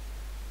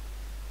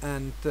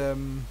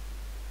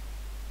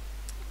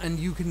 And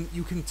you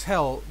can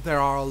tell there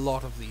are a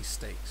lot of these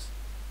stakes.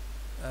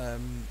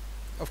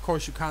 Of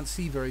course, you can't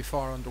see very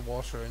far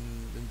underwater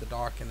in the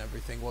dark and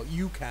everything. Well,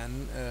 you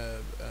can,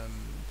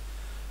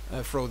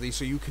 Frothy,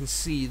 so you can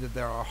see that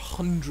there are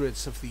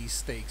hundreds of these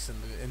stakes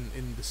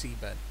in the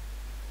seabed.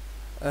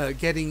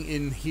 Getting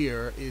in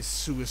here is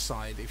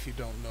suicide if you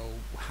don't know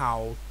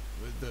how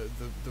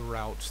the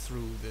route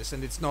through this,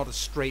 and it's not a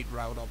straight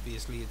route.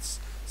 Obviously, it's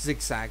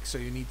zigzag, so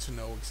you need to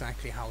know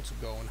exactly how to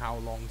go and how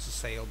long to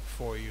sail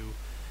before you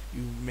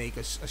make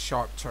a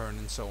sharp turn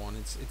and so on.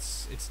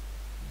 It's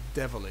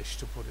devilish,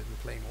 to put it in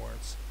plain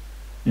words.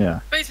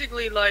 Yeah.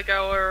 Basically, like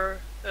our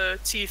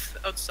teeth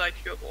outside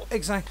Kyoto.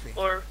 Exactly.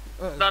 Or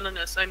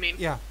Lananas, I mean.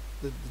 Yeah,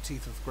 the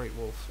teeth of the Great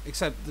Wolf.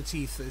 Except the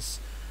teeth is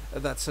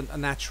that's a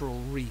natural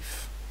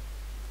reef.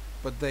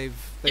 But they've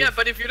yeah,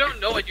 but if you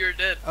don't know it, you're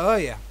dead. Oh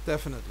yeah,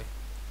 definitely.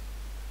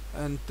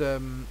 And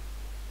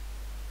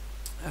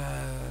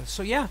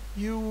so yeah,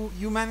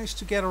 you manage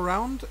to get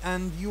around,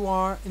 and you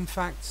are in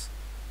fact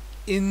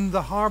in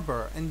the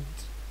harbor. And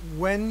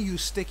when you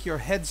stick your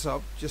heads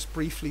up, just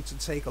briefly to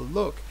take a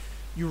look,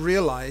 you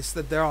realize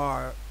that there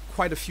are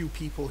quite a few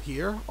people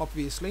here.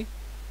 Obviously,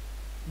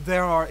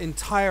 there are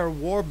entire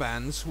war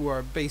bands who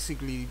are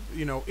basically,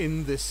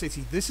 in this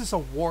city. This is a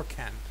war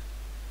camp.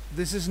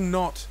 This is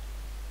not.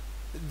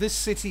 This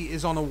city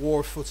is on a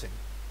war footing.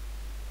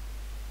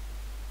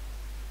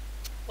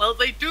 Well,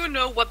 they do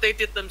know what they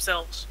did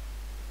themselves.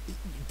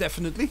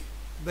 Definitely.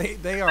 They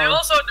are... They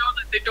also know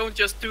that they don't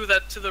just do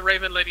that to the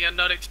Raven Lady and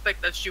not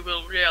expect that she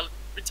will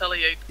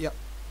retaliate. Yep.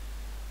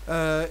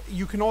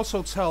 You can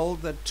also tell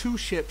that 2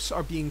 ships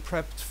are being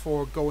prepped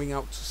for going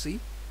out to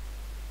sea.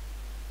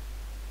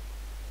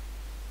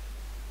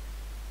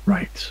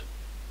 Right.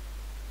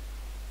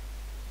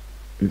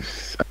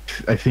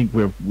 I think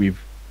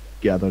we've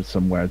gathered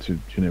somewhere to,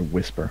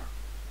 whisper.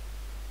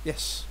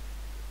 Yes.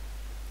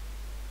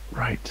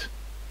 Right.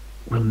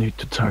 We'll need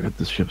to target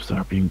the ships that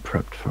are being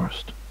prepped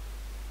first.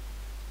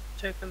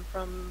 Take them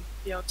from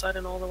the outside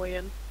and all the way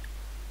in.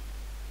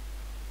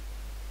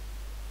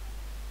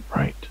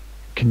 Right.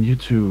 Can you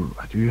two...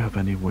 do you have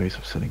any ways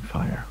of setting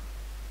fire?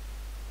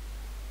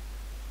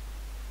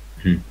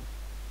 Flint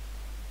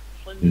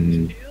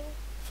and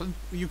steel?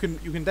 You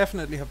can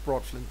definitely have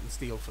brought flint and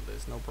steel for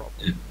this, no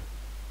problem.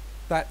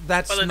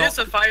 That's well, it not is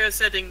a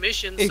fire-setting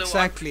mission,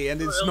 exactly, so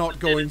and it's not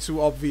going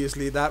to,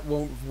 obviously, that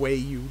won't weigh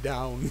you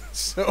down.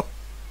 So,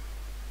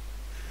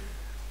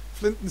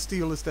 flint and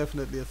steel is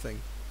definitely a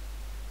thing.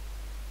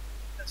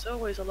 There's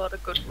always a lot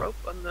of good rope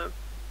on the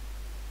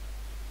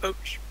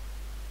boat.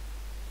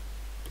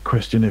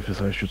 Question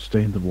if I should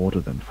stay in the water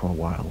then for a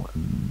while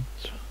and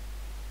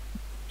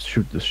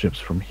shoot the ships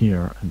from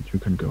here, and you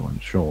can go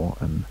on shore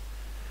and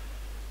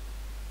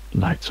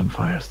light some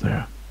fires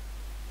there.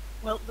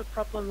 Well, the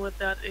problem with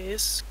that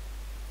is,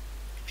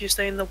 if you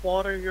stay in the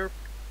water, you're,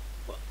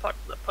 well, part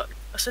of the pun,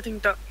 a sitting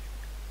duck.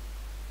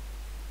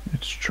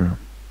 It's true.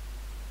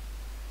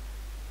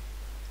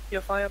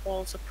 Your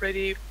fireballs are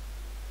pretty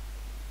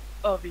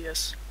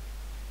obvious.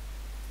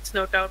 It's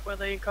no doubt where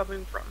they're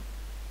coming from.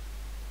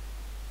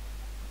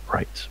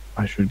 Right.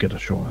 I should get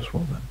ashore as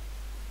well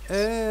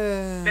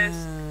then.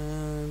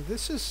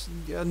 This is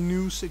a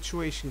new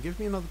situation. Give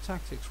me another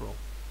tactics roll.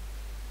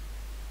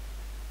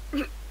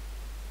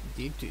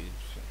 Hey,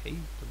 you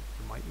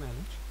might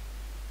manage.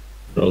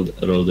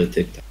 Roll the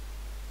tic-tac.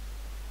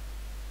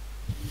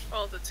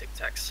 All the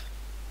tic-tacs.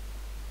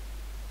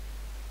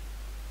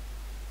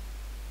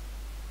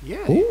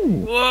 Yeah.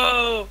 Ooh.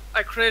 Whoa!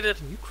 I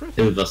critted. You crit.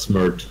 It was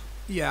smart.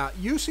 Yeah,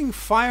 using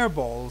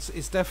fireballs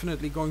is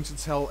definitely going to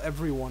tell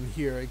everyone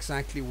here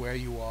exactly where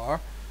you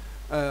are.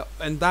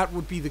 And that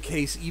would be the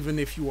case even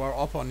if you are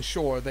up on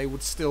shore. They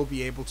would still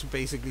be able to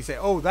basically say,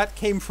 oh, that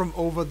came from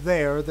over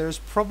there. There's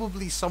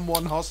probably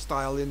someone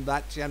hostile in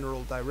that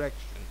general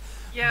direction.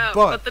 Yeah,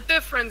 but the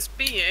difference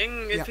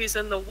being, if he's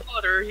in the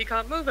water, he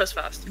can't move as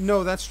fast.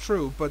 No, that's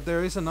true, but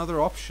there is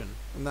another option,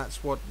 and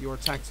that's what your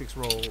tactics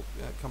roll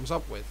comes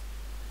up with.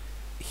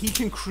 He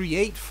can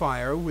create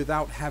fire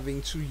without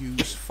having to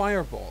use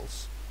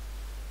fireballs.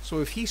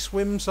 So if he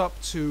swims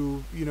up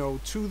to,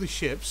 to the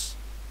ships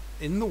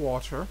in the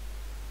water,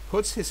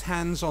 puts his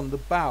hands on the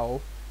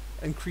bow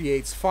and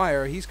creates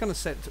fire, he's going to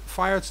set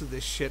fire to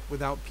this shit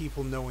without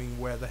people knowing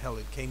where the hell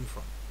it came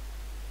from.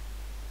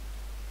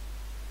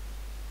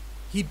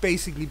 He'd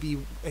basically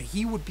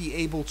he would be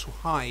able to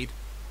hide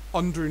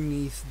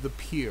underneath the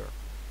pier.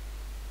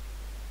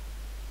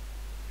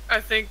 I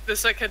think the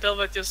second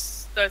Elva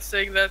just starts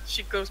saying that,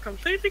 she goes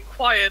completely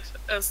quiet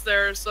as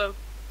there's a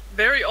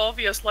very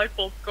obvious light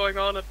bulb going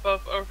on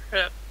above her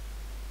head.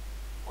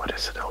 What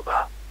is it,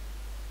 Elba?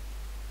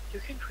 You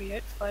can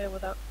create fire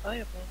without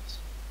fireballs.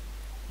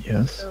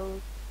 Yes.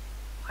 So,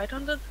 hide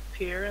under the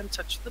pier and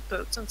touch the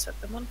boats and set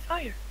them on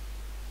fire.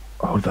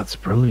 Oh, that's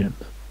brilliant.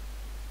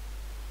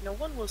 No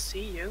one will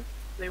see you.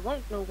 They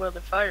won't know where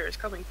the fire is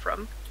coming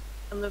from.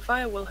 And the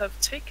fire will have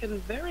taken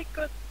very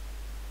good,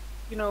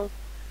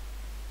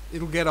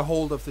 It'll get a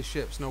hold of the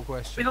ships, no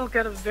question. It'll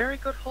get a very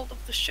good hold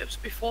of the ships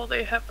before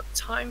they have the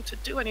time to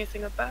do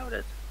anything about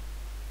it.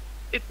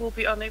 It will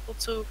be unable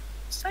to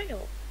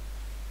sail.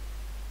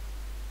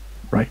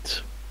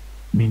 Right.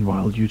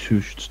 Meanwhile, you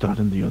two should start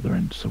in the other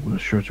end, so we're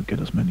sure to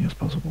get as many as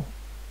possible.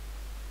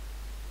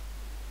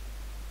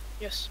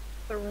 Yes,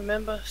 but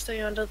remember,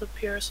 stay under the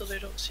pier so they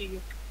don't see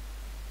you.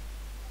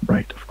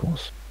 Right, of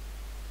course.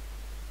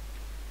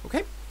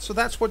 Okay, so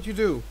that's what you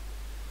do.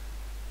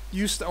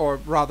 Or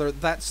rather,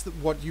 that's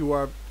what you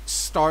are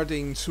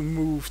starting to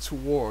move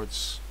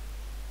towards.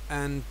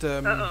 And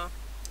in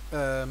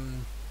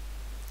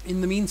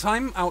the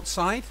meantime,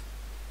 outside,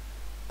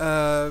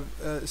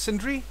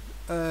 Sindri,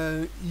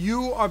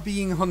 you are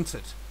being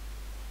hunted.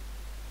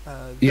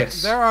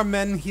 Yes. There are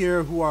men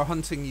here who are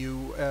hunting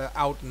you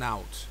out and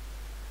out.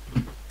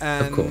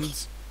 And of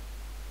course.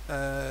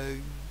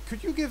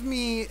 Could you give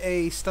me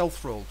a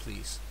stealth roll,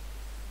 please?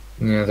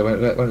 Yeah,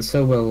 that went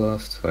so well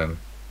last time.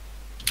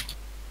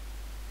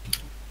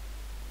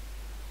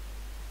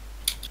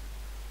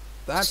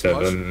 That's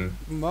 7.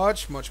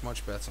 much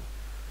better.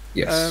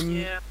 Yes.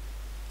 Yeah.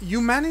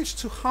 You managed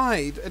to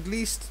hide, at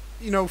least,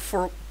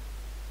 for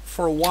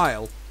a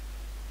while.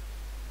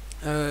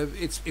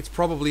 It's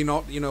probably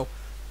not,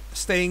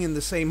 staying in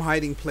the same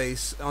hiding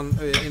place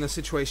in a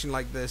situation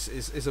like this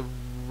is a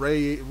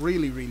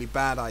really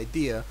bad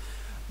idea.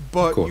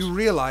 But you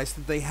realize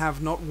that they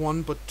have not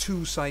one but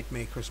 2 sight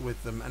makers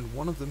with them, and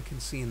one of them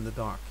can see in the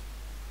dark.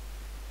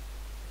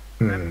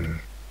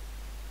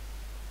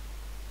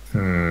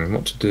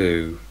 What to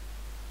do?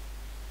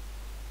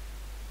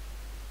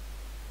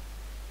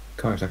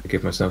 Can't exactly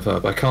give myself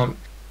up. I can't.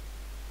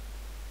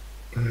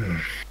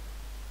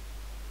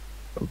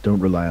 Don't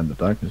rely on the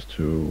darkness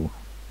to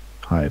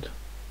hide.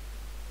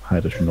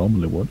 Hide as you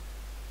normally would.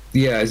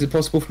 Yeah, is it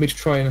possible for me to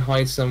try and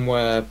hide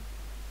somewhere,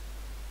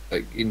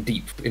 like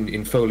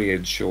in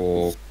foliage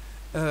or?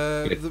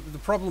 The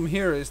problem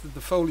here is that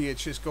the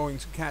foliage is going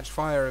to catch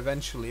fire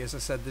eventually. As I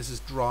said, this is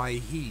dry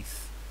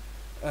heath.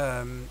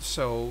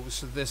 So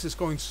this is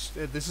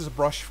this is a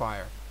brush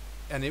fire,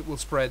 and it will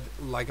spread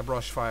like a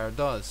brush fire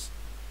does.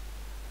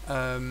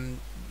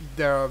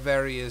 There are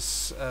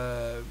various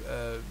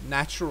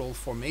natural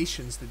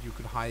formations that you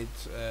could hide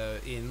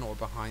in or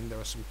behind. There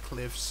are some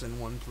cliffs in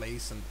one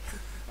place, and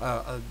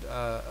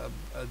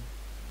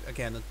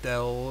again a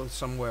dell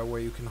somewhere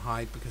where you can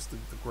hide, because the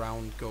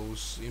ground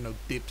goes,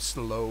 dips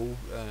low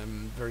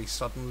very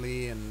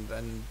suddenly,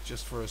 and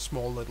just for a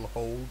small little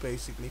hole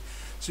basically.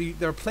 So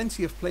there are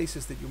plenty of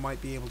places that you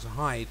might be able to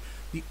hide.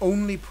 The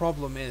only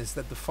problem is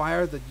that the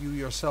fire that you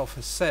yourself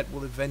has set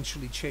will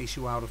eventually chase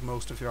you out of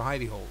most of your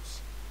hidey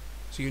holes.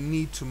 So you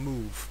need to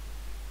move.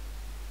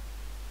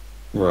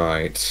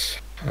 Right.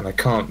 And I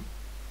can't...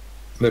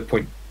 No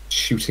point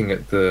shooting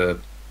at the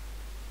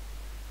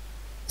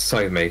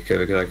side maker,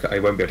 because I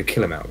won't be able to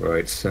kill him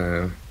outright,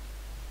 so...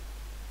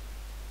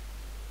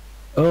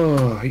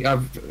 Oh, I'm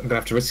going to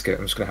have to risk it.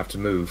 I'm just going to have to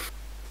move.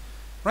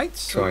 Right,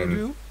 so you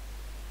do.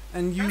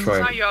 And you...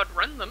 That's how you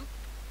outrun them.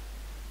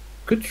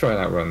 Could try and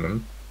outrun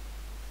them,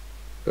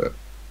 but...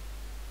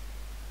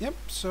 Yep,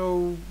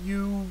 so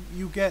you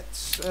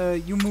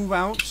move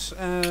out,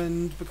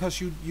 and because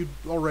you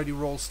already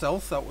rolled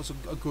stealth, that was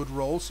a good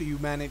roll, so you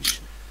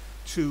manage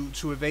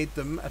to evade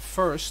them at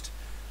first.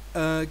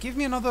 Give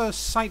me another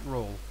sight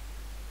roll.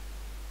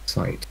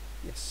 Sight?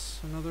 Yes,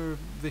 another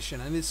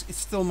vision, and it's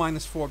still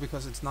 -4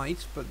 because it's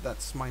night, but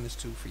that's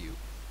 -2 for you.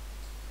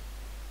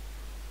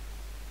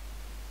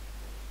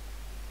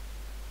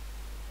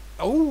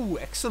 Oh,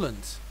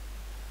 excellent!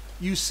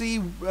 You see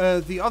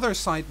the other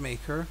sight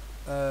maker.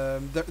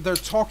 They're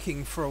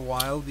talking for a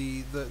while,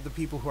 the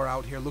people who are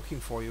out here looking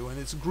for you, and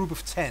it's a group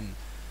of 10.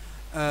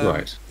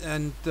 Right.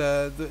 And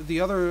the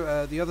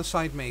other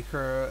side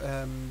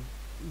maker,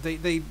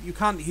 you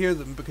can't hear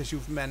them because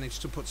you've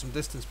managed to put some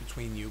distance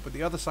between you. But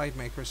the other side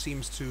maker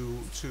seems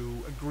to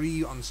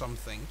agree on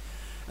something,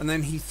 and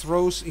then he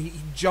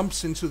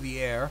jumps into the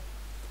air,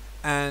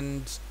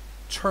 and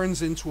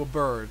turns into a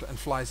bird and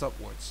flies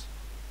upwards.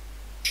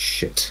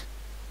 Shit.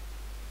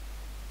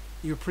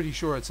 You're pretty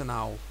sure it's an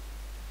owl.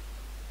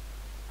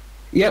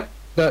 Yep,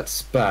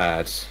 that's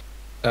bad.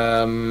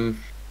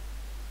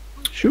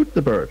 Shoot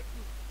the bird.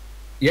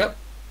 Yep.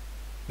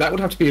 That would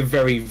have to be a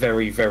very,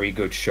 very, very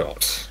good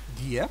shot.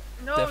 Yeah.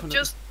 No, definitely.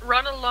 Just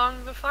run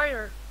along the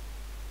fire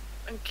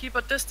and keep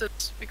a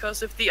distance,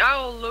 because if the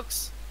owl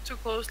looks too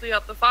closely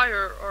at the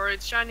fire or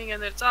it's shining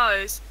in its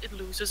eyes, it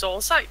loses all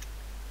sight.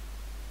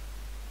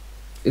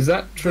 Is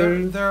that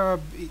true?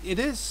 It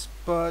is,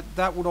 but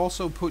that would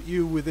also put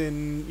you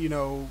within,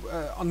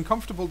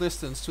 uncomfortable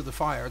distance to the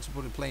fire, to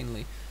put it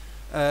plainly.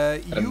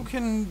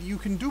 You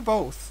can do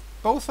both.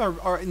 Both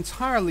are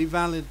entirely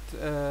valid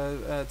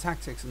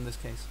tactics in this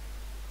case.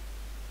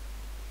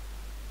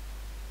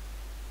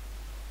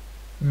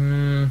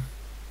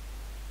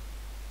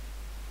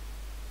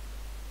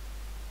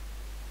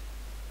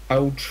 I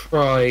will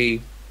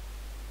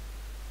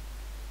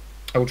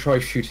try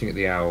shooting at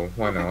the owl.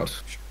 Why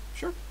not?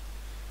 Sure.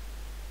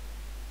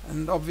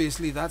 And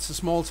obviously that's a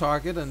small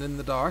target and in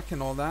the dark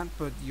and all that,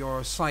 but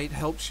your sight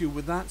helps you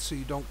with that, so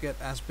you don't get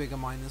as big a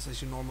minus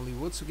as you normally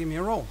would. So give me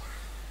a roll.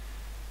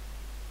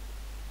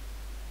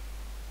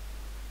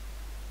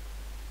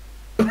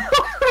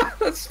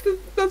 That's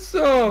That's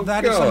so.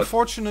 That is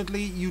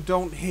unfortunately you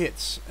don't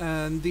hit,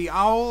 and the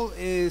owl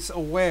is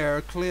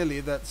aware clearly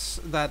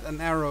that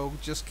an arrow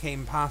just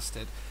came past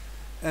it.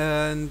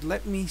 And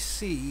let me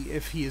see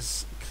if he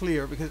is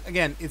clear, because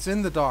again it's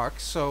in the dark,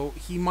 so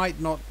he might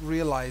not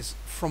realize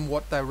from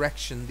what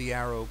direction the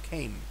arrow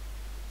came.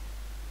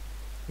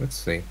 Let's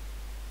see.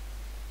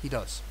 He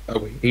does.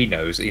 Oh, he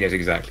knows. He knows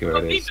exactly where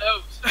it is. He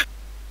knows.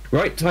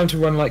 Right, time to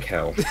run like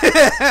hell.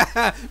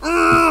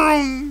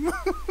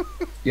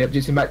 Yeah,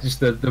 just imagine just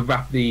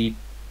the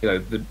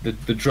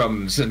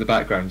drums in the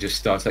background just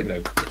start like,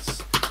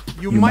 Yes.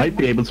 You might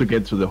be able to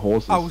get to the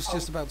horses. I was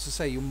just about to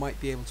say you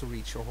might be able to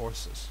reach your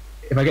horses.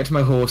 If I get to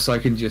my horse, I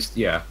can just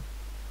then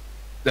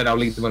I'll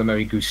lead them on a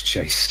merry goose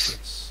chase.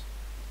 Yes.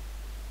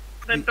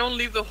 Then don't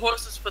leave the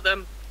horses for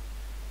them.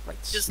 Right.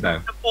 Just No.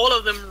 have all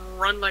of them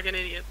run like an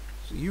idiot.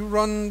 So you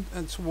run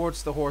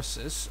towards the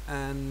horses,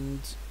 and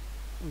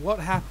what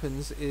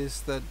happens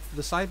is that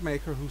the side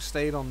maker who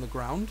stayed on the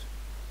ground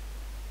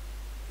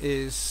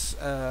is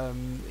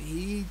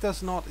he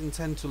does not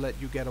intend to let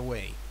you get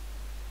away.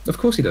 Of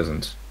course he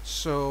doesn't. I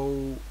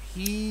So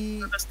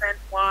don't understand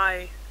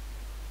why.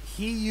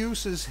 he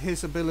uses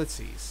his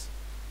abilities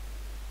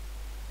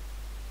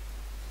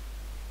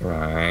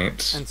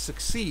Right. and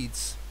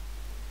succeeds,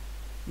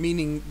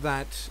 meaning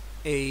that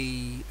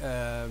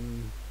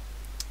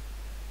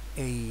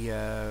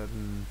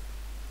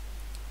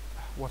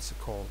what's it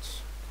called?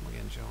 Come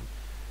again, John.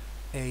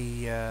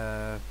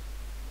 A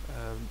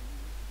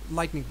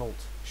lightning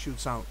bolt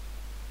shoots out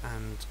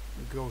and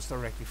goes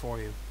directly for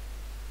you.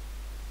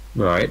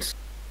 Right.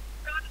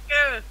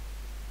 Yeah.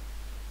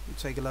 You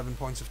take 11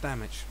 points of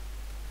damage.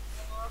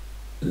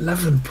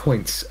 11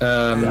 points.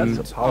 And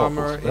That's a powerful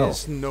armor spell.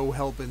 is no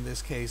help in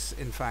this case.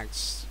 In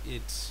fact,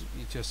 it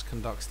just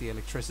conducts the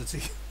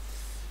electricity.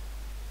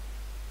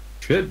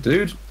 Shit,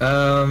 dude.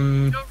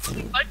 Go for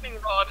the lightning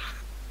rod.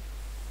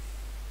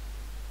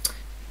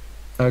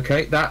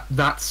 Okay,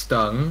 that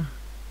stung.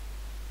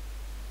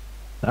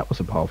 That was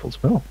a powerful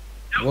spell.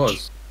 It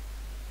was.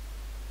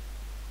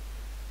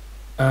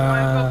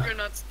 I hope you're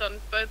not stunned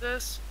by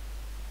this.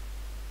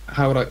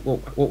 How would I?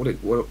 What would it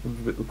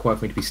require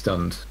for me to be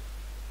stunned?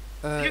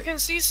 You can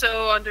see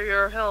so under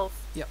your health.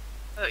 Yep.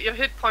 Your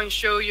hit points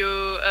show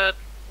you at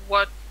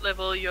what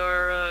level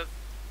you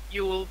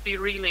will be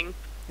reeling.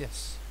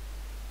 Yes.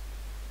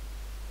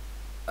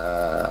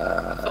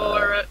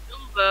 For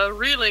Ilva,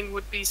 reeling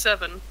would be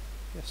 7,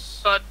 Yes.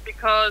 but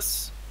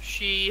because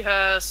she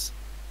has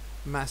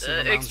Massive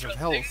amounts extra of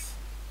health.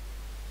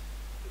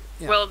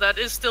 Yeah. well, that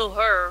is still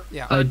her.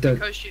 Yeah. I But don't-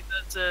 because she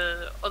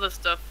does other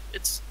stuff,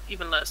 it's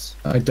even less.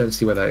 I don't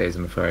see where that is,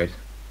 I'm afraid.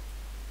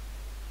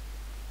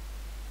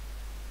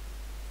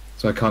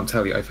 So I can't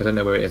tell you. If I don't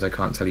know where it is, I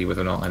can't tell you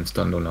whether or not I'm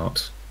stunned or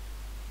not.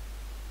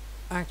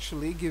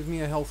 Actually, give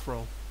me a health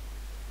roll.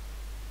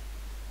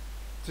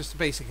 Just a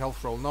basic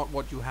health roll, not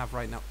what you have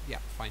right now. Yeah,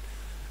 fine.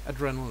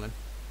 Adrenaline.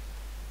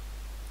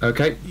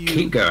 Okay,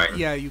 keep going.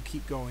 Yeah, you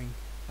keep going.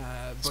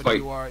 But Spike.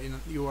 you are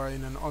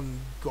in an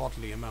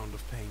ungodly amount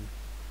of pain.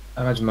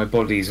 I imagine my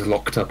body's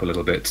locked up a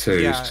little bit too.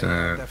 Yeah, so.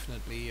 yeah,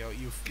 definitely.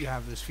 You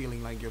have this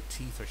feeling like your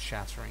teeth are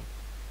shattering.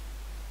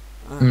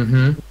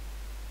 Mm-hmm.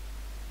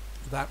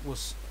 That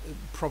was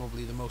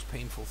probably the most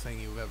painful thing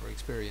you've ever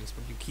experienced,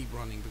 but you keep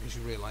running because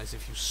you realize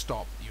if you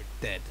stop, you're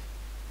dead.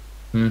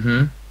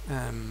 Mm-hmm.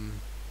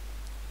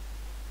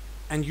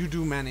 And you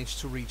do manage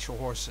to reach your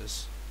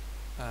horses,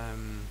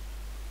 and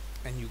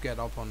you get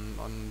up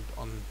on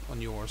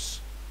yours.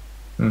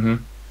 Mm-hmm.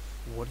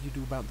 What do you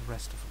do about the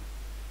rest of them?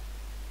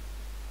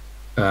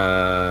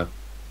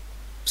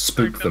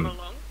 Spook Drag them them.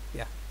 along.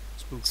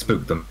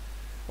 Spook them.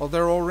 Well,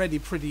 they're already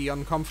pretty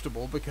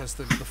uncomfortable because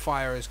the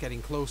fire is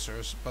getting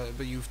closer, but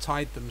you've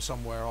tied them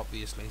somewhere,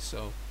 obviously,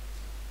 so...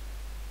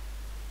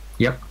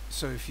 Yep.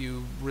 So if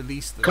you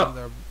release them,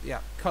 Cut.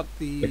 cut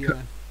the...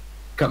 Yeah,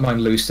 cut mine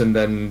loose and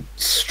then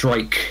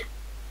strike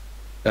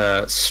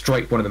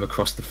one of them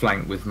across the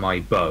flank with my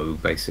bow,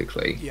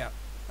 basically. yeah,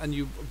 and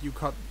you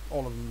cut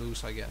all of them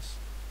loose, I guess.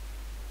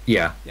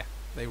 Yeah. Yeah,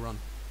 they run.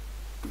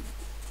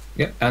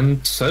 Yeah,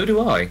 and so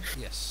do I.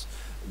 Yes.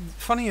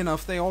 Funny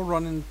enough, they all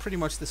run in pretty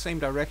much the same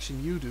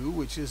direction you do,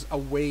 which is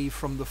away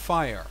from the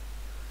fire.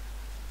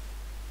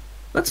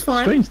 That's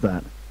fine. Strange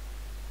that.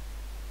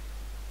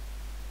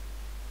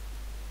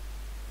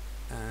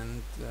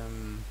 And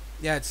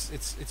yeah,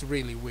 it's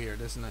really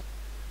weird, isn't it?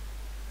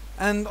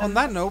 And on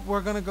that note,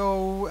 we're gonna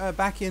go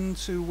back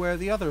into where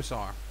the others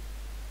are,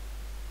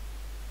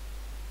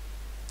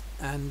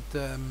 and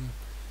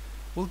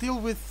we'll deal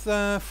with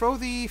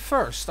Frothy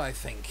first, I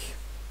think.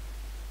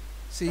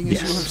 Seeing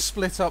as you Yes. have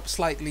split up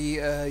slightly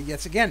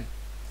yet again,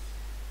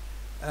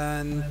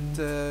 and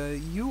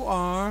you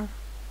are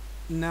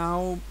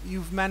now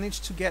you've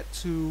managed to get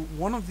to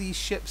one of these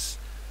ships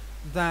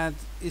that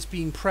is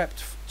being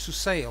prepped to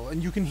sail,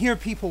 and you can hear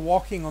people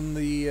walking on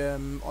the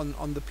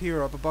on the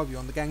pier up above you,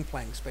 on the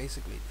gangplanks.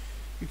 Basically,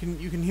 you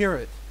can hear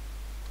it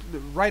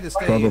right as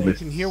day. Probably. You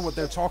can hear what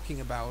they're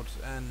talking about,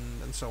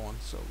 and so on.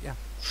 So yeah,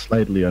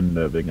 Slightly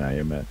unnerving, I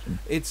imagine.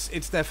 it's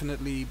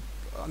definitely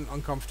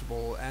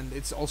uncomfortable, and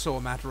it's also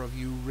a matter of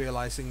you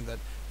realizing that,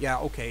 yeah,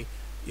 okay,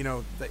 you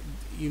know, that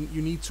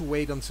you need to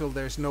wait until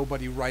there's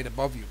nobody right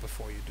above you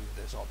before you do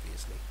this,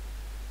 obviously.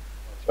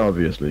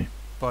 Obviously.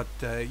 But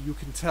you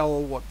can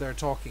tell what they're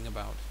talking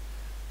about.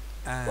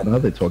 And What are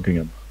they talking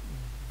about?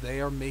 they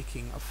are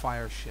making a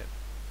fire ship.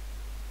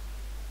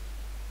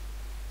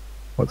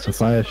 What's What a is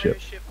fire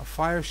ship? A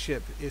fire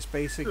ship is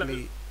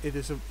basically it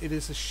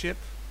is a ship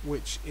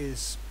which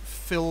is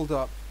filled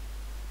up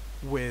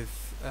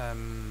with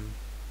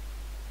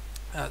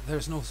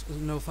there's no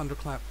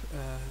thunderclap,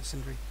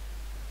 Sindri.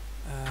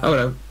 Oh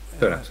no,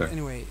 fair enough, sorry.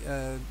 Anyway,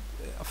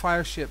 a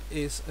fire ship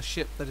is a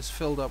ship that is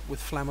filled up with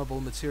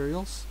flammable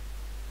materials,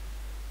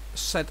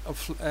 set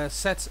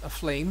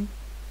aflame,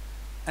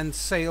 and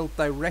sailed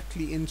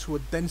directly into a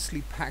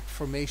densely packed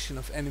formation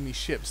of enemy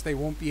ships. They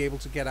won't be able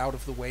to get out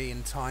of the way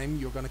in time.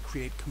 You're going to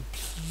create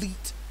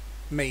complete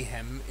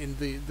mayhem in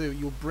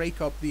you'll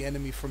break up the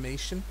enemy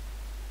formation,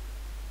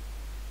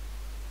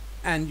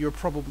 and you're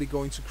probably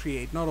going to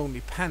create not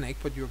only panic,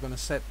 but you're going to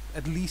set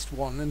at least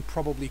one and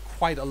probably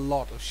quite a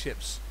lot of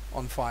ships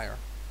on fire.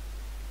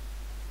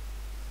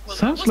 Well,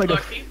 Sounds that was like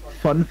lucky. a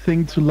fun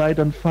thing to light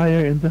on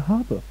fire in the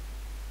harbor.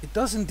 It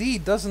does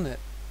indeed, doesn't it?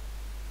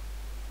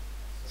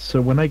 So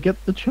when I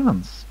get the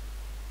chance,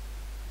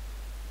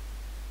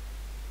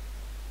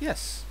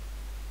 Yes.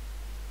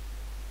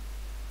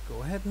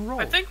 Go ahead and roll.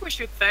 I think we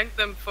should thank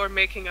them for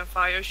making a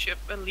fire ship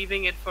and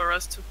leaving it for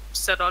us to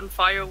set on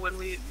fire when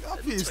we.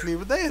 Obviously,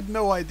 but they had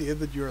no idea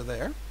that you're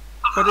there.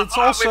 But it's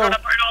We're also... gonna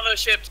burn all those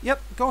ships.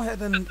 Yep, go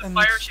ahead and... Set the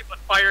fire ship on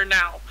fire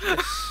now.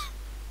 Yes.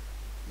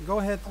 Go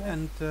ahead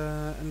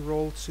and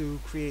roll to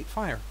create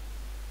fire.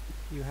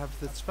 You have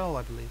the spell,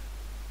 I believe.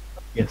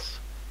 yes,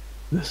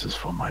 this is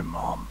for my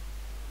mom.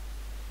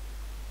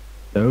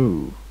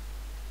 Oh.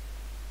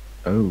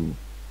 Oh,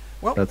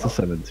 Well, that's a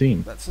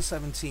 17. that's a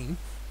 17.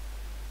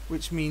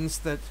 Which means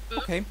that...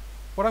 Okay,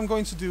 what I'm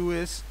going to do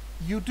is...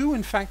 You do,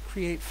 in fact,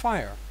 create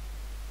fire.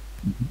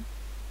 Mhm.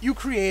 You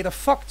create a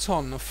fuck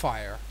ton of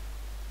fire.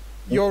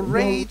 Your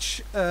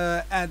rage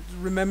at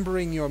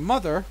remembering your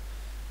mother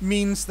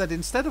means that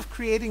instead of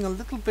creating a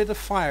little bit of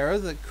fire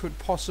that could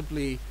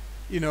possibly,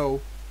 you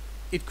know,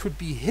 it could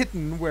be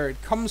hidden where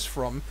it comes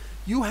from,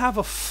 you have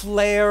a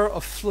flare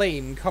of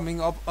flame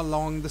coming up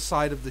along the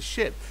side of the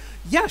ship.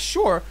 Yeah,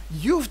 sure,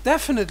 you've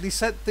definitely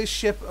set this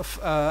ship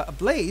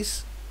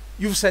ablaze.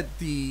 You've set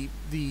the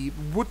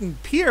wooden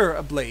pier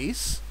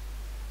ablaze,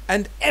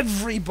 and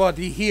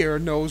everybody here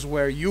knows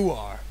where you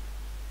are.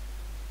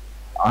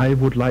 I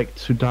would like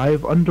to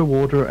dive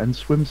underwater and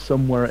swim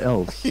somewhere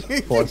else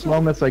for as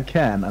long as I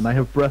can, and I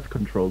have breath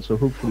control, so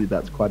hopefully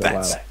that's quite a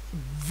That's while.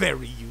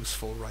 very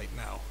useful right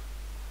now.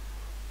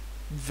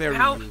 Very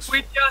How useful.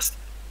 we just.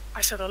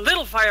 I said a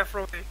little fire,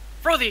 Frothy.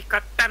 Frothy,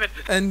 goddammit.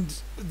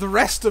 And the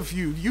rest of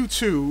you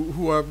two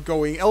who are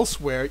going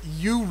elsewhere,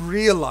 you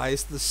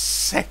realize the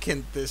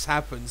second this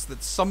happens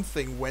that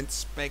something went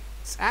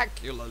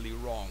spectacularly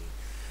wrong.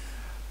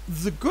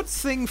 The good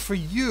thing for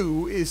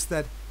you is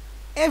that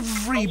No one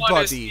is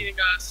everybody eating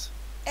us.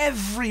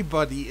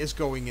 is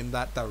going in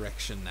that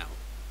direction now.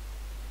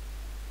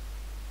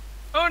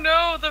 Oh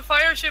no, the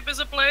fire ship is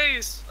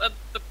ablaze at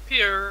the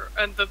pier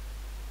and the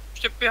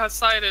ship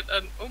beside it,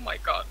 and oh my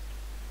god.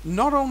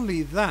 Not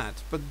only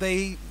that, but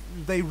they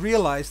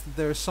realize that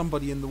there's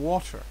somebody in the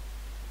water.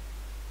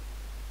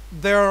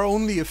 There are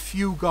only a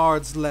few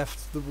guards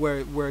left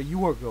where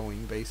you are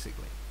going,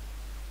 basically.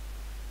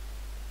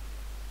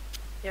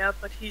 Yeah,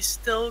 but he's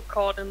still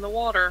caught in the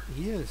water.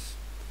 He is.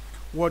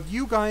 What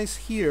you guys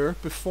hear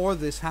before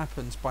this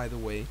happens, by the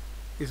way,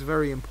 is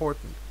very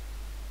important.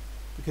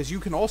 Because you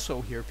can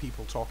also hear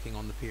people talking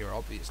on the pier,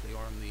 obviously,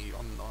 or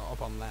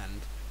up on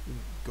land.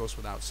 It goes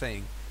without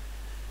saying.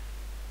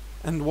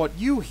 And what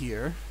you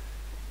hear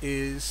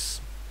is...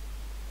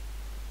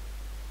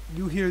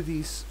 You hear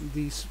these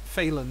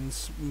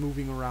Phalans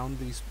moving around,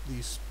 these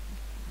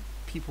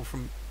people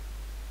from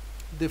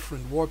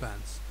different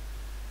warbands.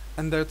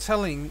 And they're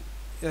telling...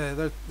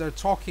 they're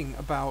talking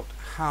about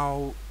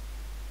how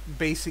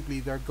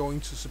basically they're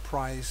going to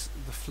surprise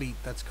the fleet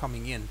that's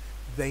coming in.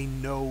 They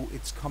know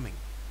it's coming.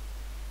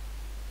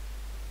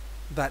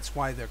 That's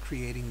why they're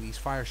creating these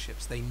fire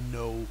ships. They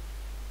know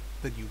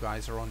that you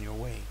guys are on your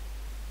way.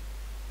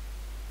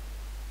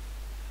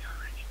 I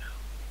already know.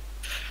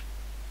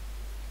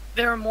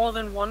 There are more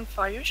than one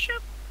fire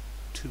ship?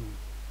 2.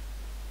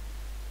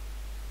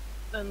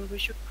 Then we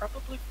should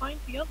probably find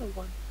the other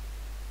one.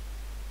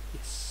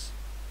 Yes.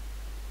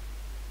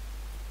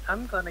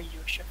 I'm gonna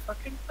use your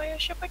fucking fire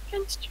ship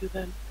against you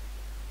then.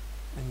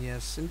 And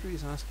yes, Sindri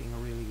is asking a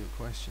really good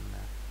question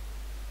there.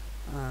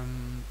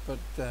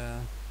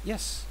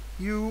 Yes,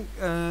 you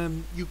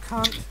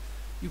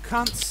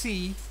can't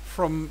see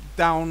from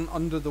down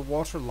under the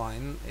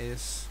waterline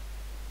is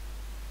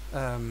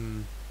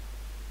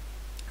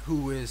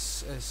who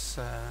is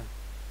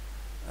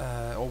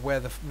or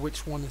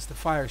which one is the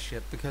fire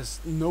ship, because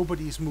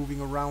nobody's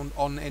moving around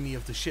on any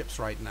of the ships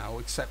right now,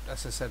 except,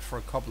 as I said, for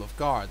a couple of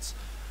guards.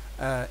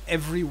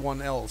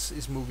 everyone else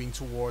is moving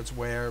towards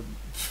where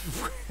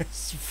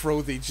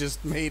Frothy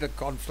just made a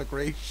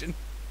conflagration.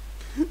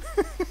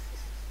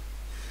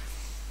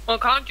 Well,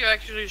 can't you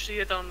actually see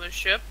it on the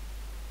ship?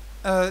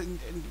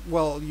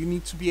 Well, you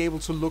need to be able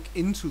to look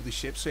into the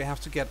ship, so you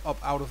have to get up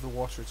out of the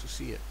water to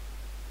see it.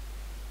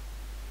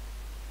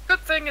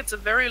 Good thing it's a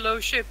very low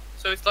ship,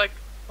 so it's like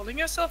pulling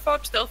yourself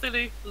up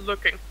stealthily,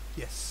 looking.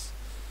 Yes.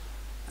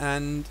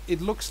 And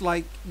it looks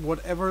like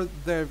whatever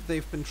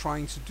they've been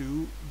trying to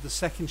do, the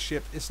second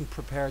ship isn't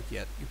prepared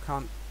yet. You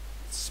can't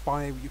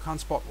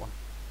spot one.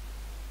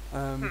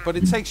 But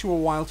it takes you a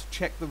while to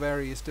check the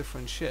various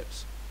different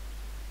ships.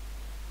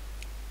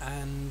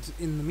 And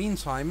in the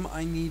meantime,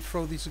 I need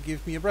Frothy to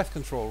give me a breath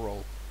control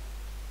roll.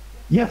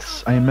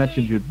 Yes, I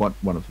imagined you'd want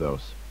one of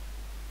those.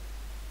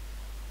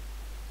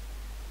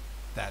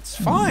 That's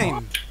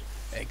fine.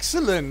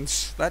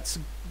 Excellent. That's...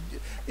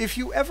 If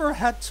you ever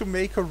had to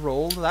make a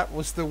roll, that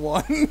was the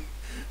one.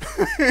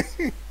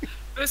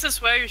 This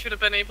is where you should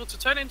have been able to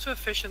turn into a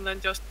fish and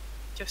then just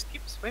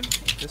keep swimming.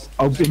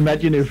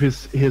 Imagine if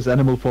his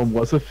animal form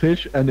was a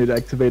fish and it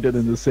activated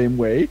in the same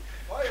way.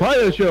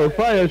 Fire show!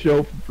 Fire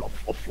show! Flop,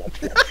 flop, flop,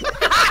 flop, flop.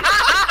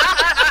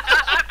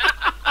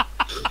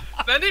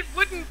 Then it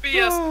wouldn't be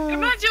as...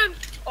 Imagine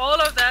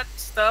all of that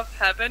stuff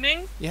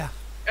happening. Yeah.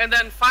 And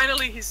then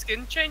finally his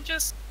skin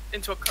changes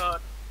into a cod.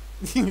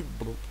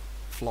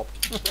 Flop.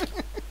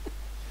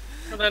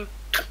 And then...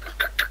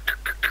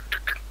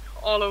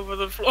 all over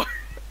the floor.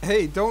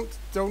 Hey, don't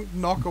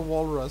knock a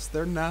walrus.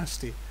 They're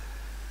nasty.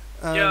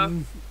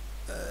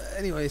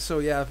 Anyway, so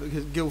yeah,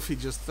 because Gylfi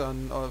just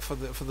for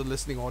the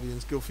listening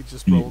audience, Gylfi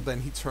just rolled. Then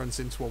he turns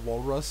into a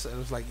walrus, and it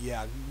was like,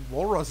 yeah,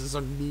 walruses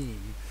are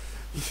mean.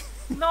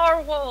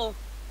 Narwhal.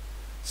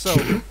 So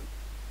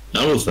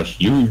Narwhals are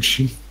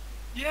huge.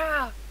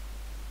 Yeah.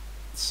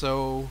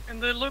 So.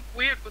 And they look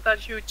weird with that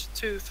huge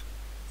tooth.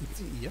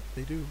 Yep,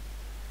 they do.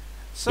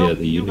 So yeah,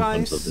 the you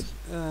unicorns guys, of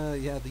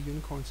this. yeah, the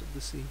unicorns of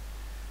the sea.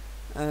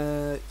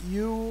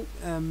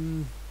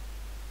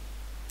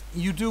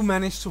 You do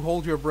manage to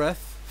hold your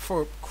breath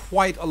for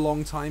quite a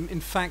long time. In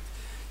fact,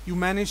 you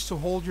manage to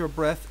hold your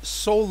breath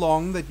so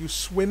long that you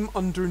swim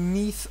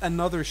underneath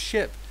another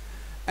ship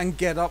and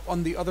get up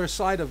on the other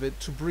side of it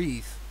to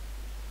breathe.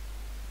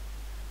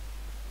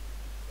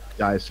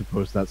 I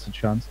suppose that's a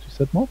chance to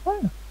set more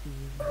fire.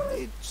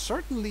 It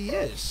certainly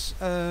is.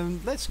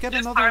 Let's get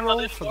Just another fire roll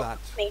a for little that.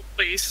 Roll,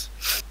 please.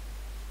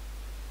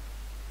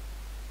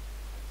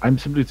 I'm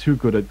simply too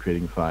good at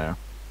creating fire.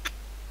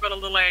 Got a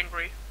little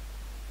angry.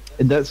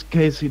 In that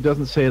case, he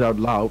doesn't say it out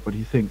loud, but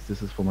he thinks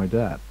this is for my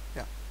dad.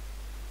 Yeah.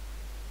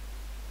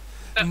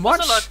 That was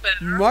a lot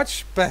better.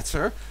 Much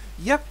better.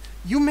 Yep,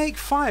 you make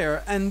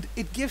fire, and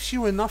it gives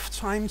you enough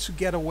time to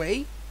get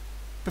away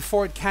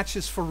before it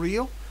catches for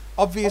real.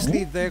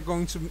 Obviously, they're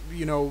going to,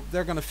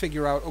 they're going to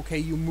figure out, okay,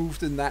 you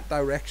moved in that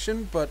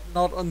direction, but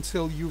not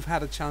until you've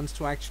had a chance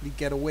to actually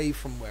get away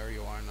from where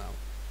you are now.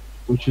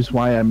 Which is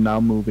why I'm now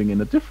moving in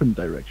a different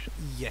direction.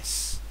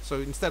 Yes.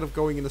 So instead of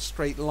going in a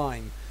straight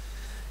line.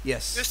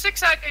 Yes. You're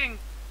zigzagging.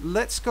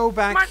 Let's go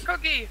back. Smart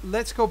cookie.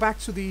 Let's go back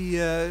to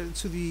the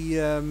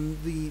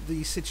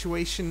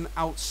situation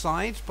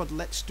outside, but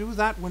let's do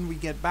that when we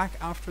get back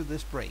after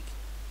this break.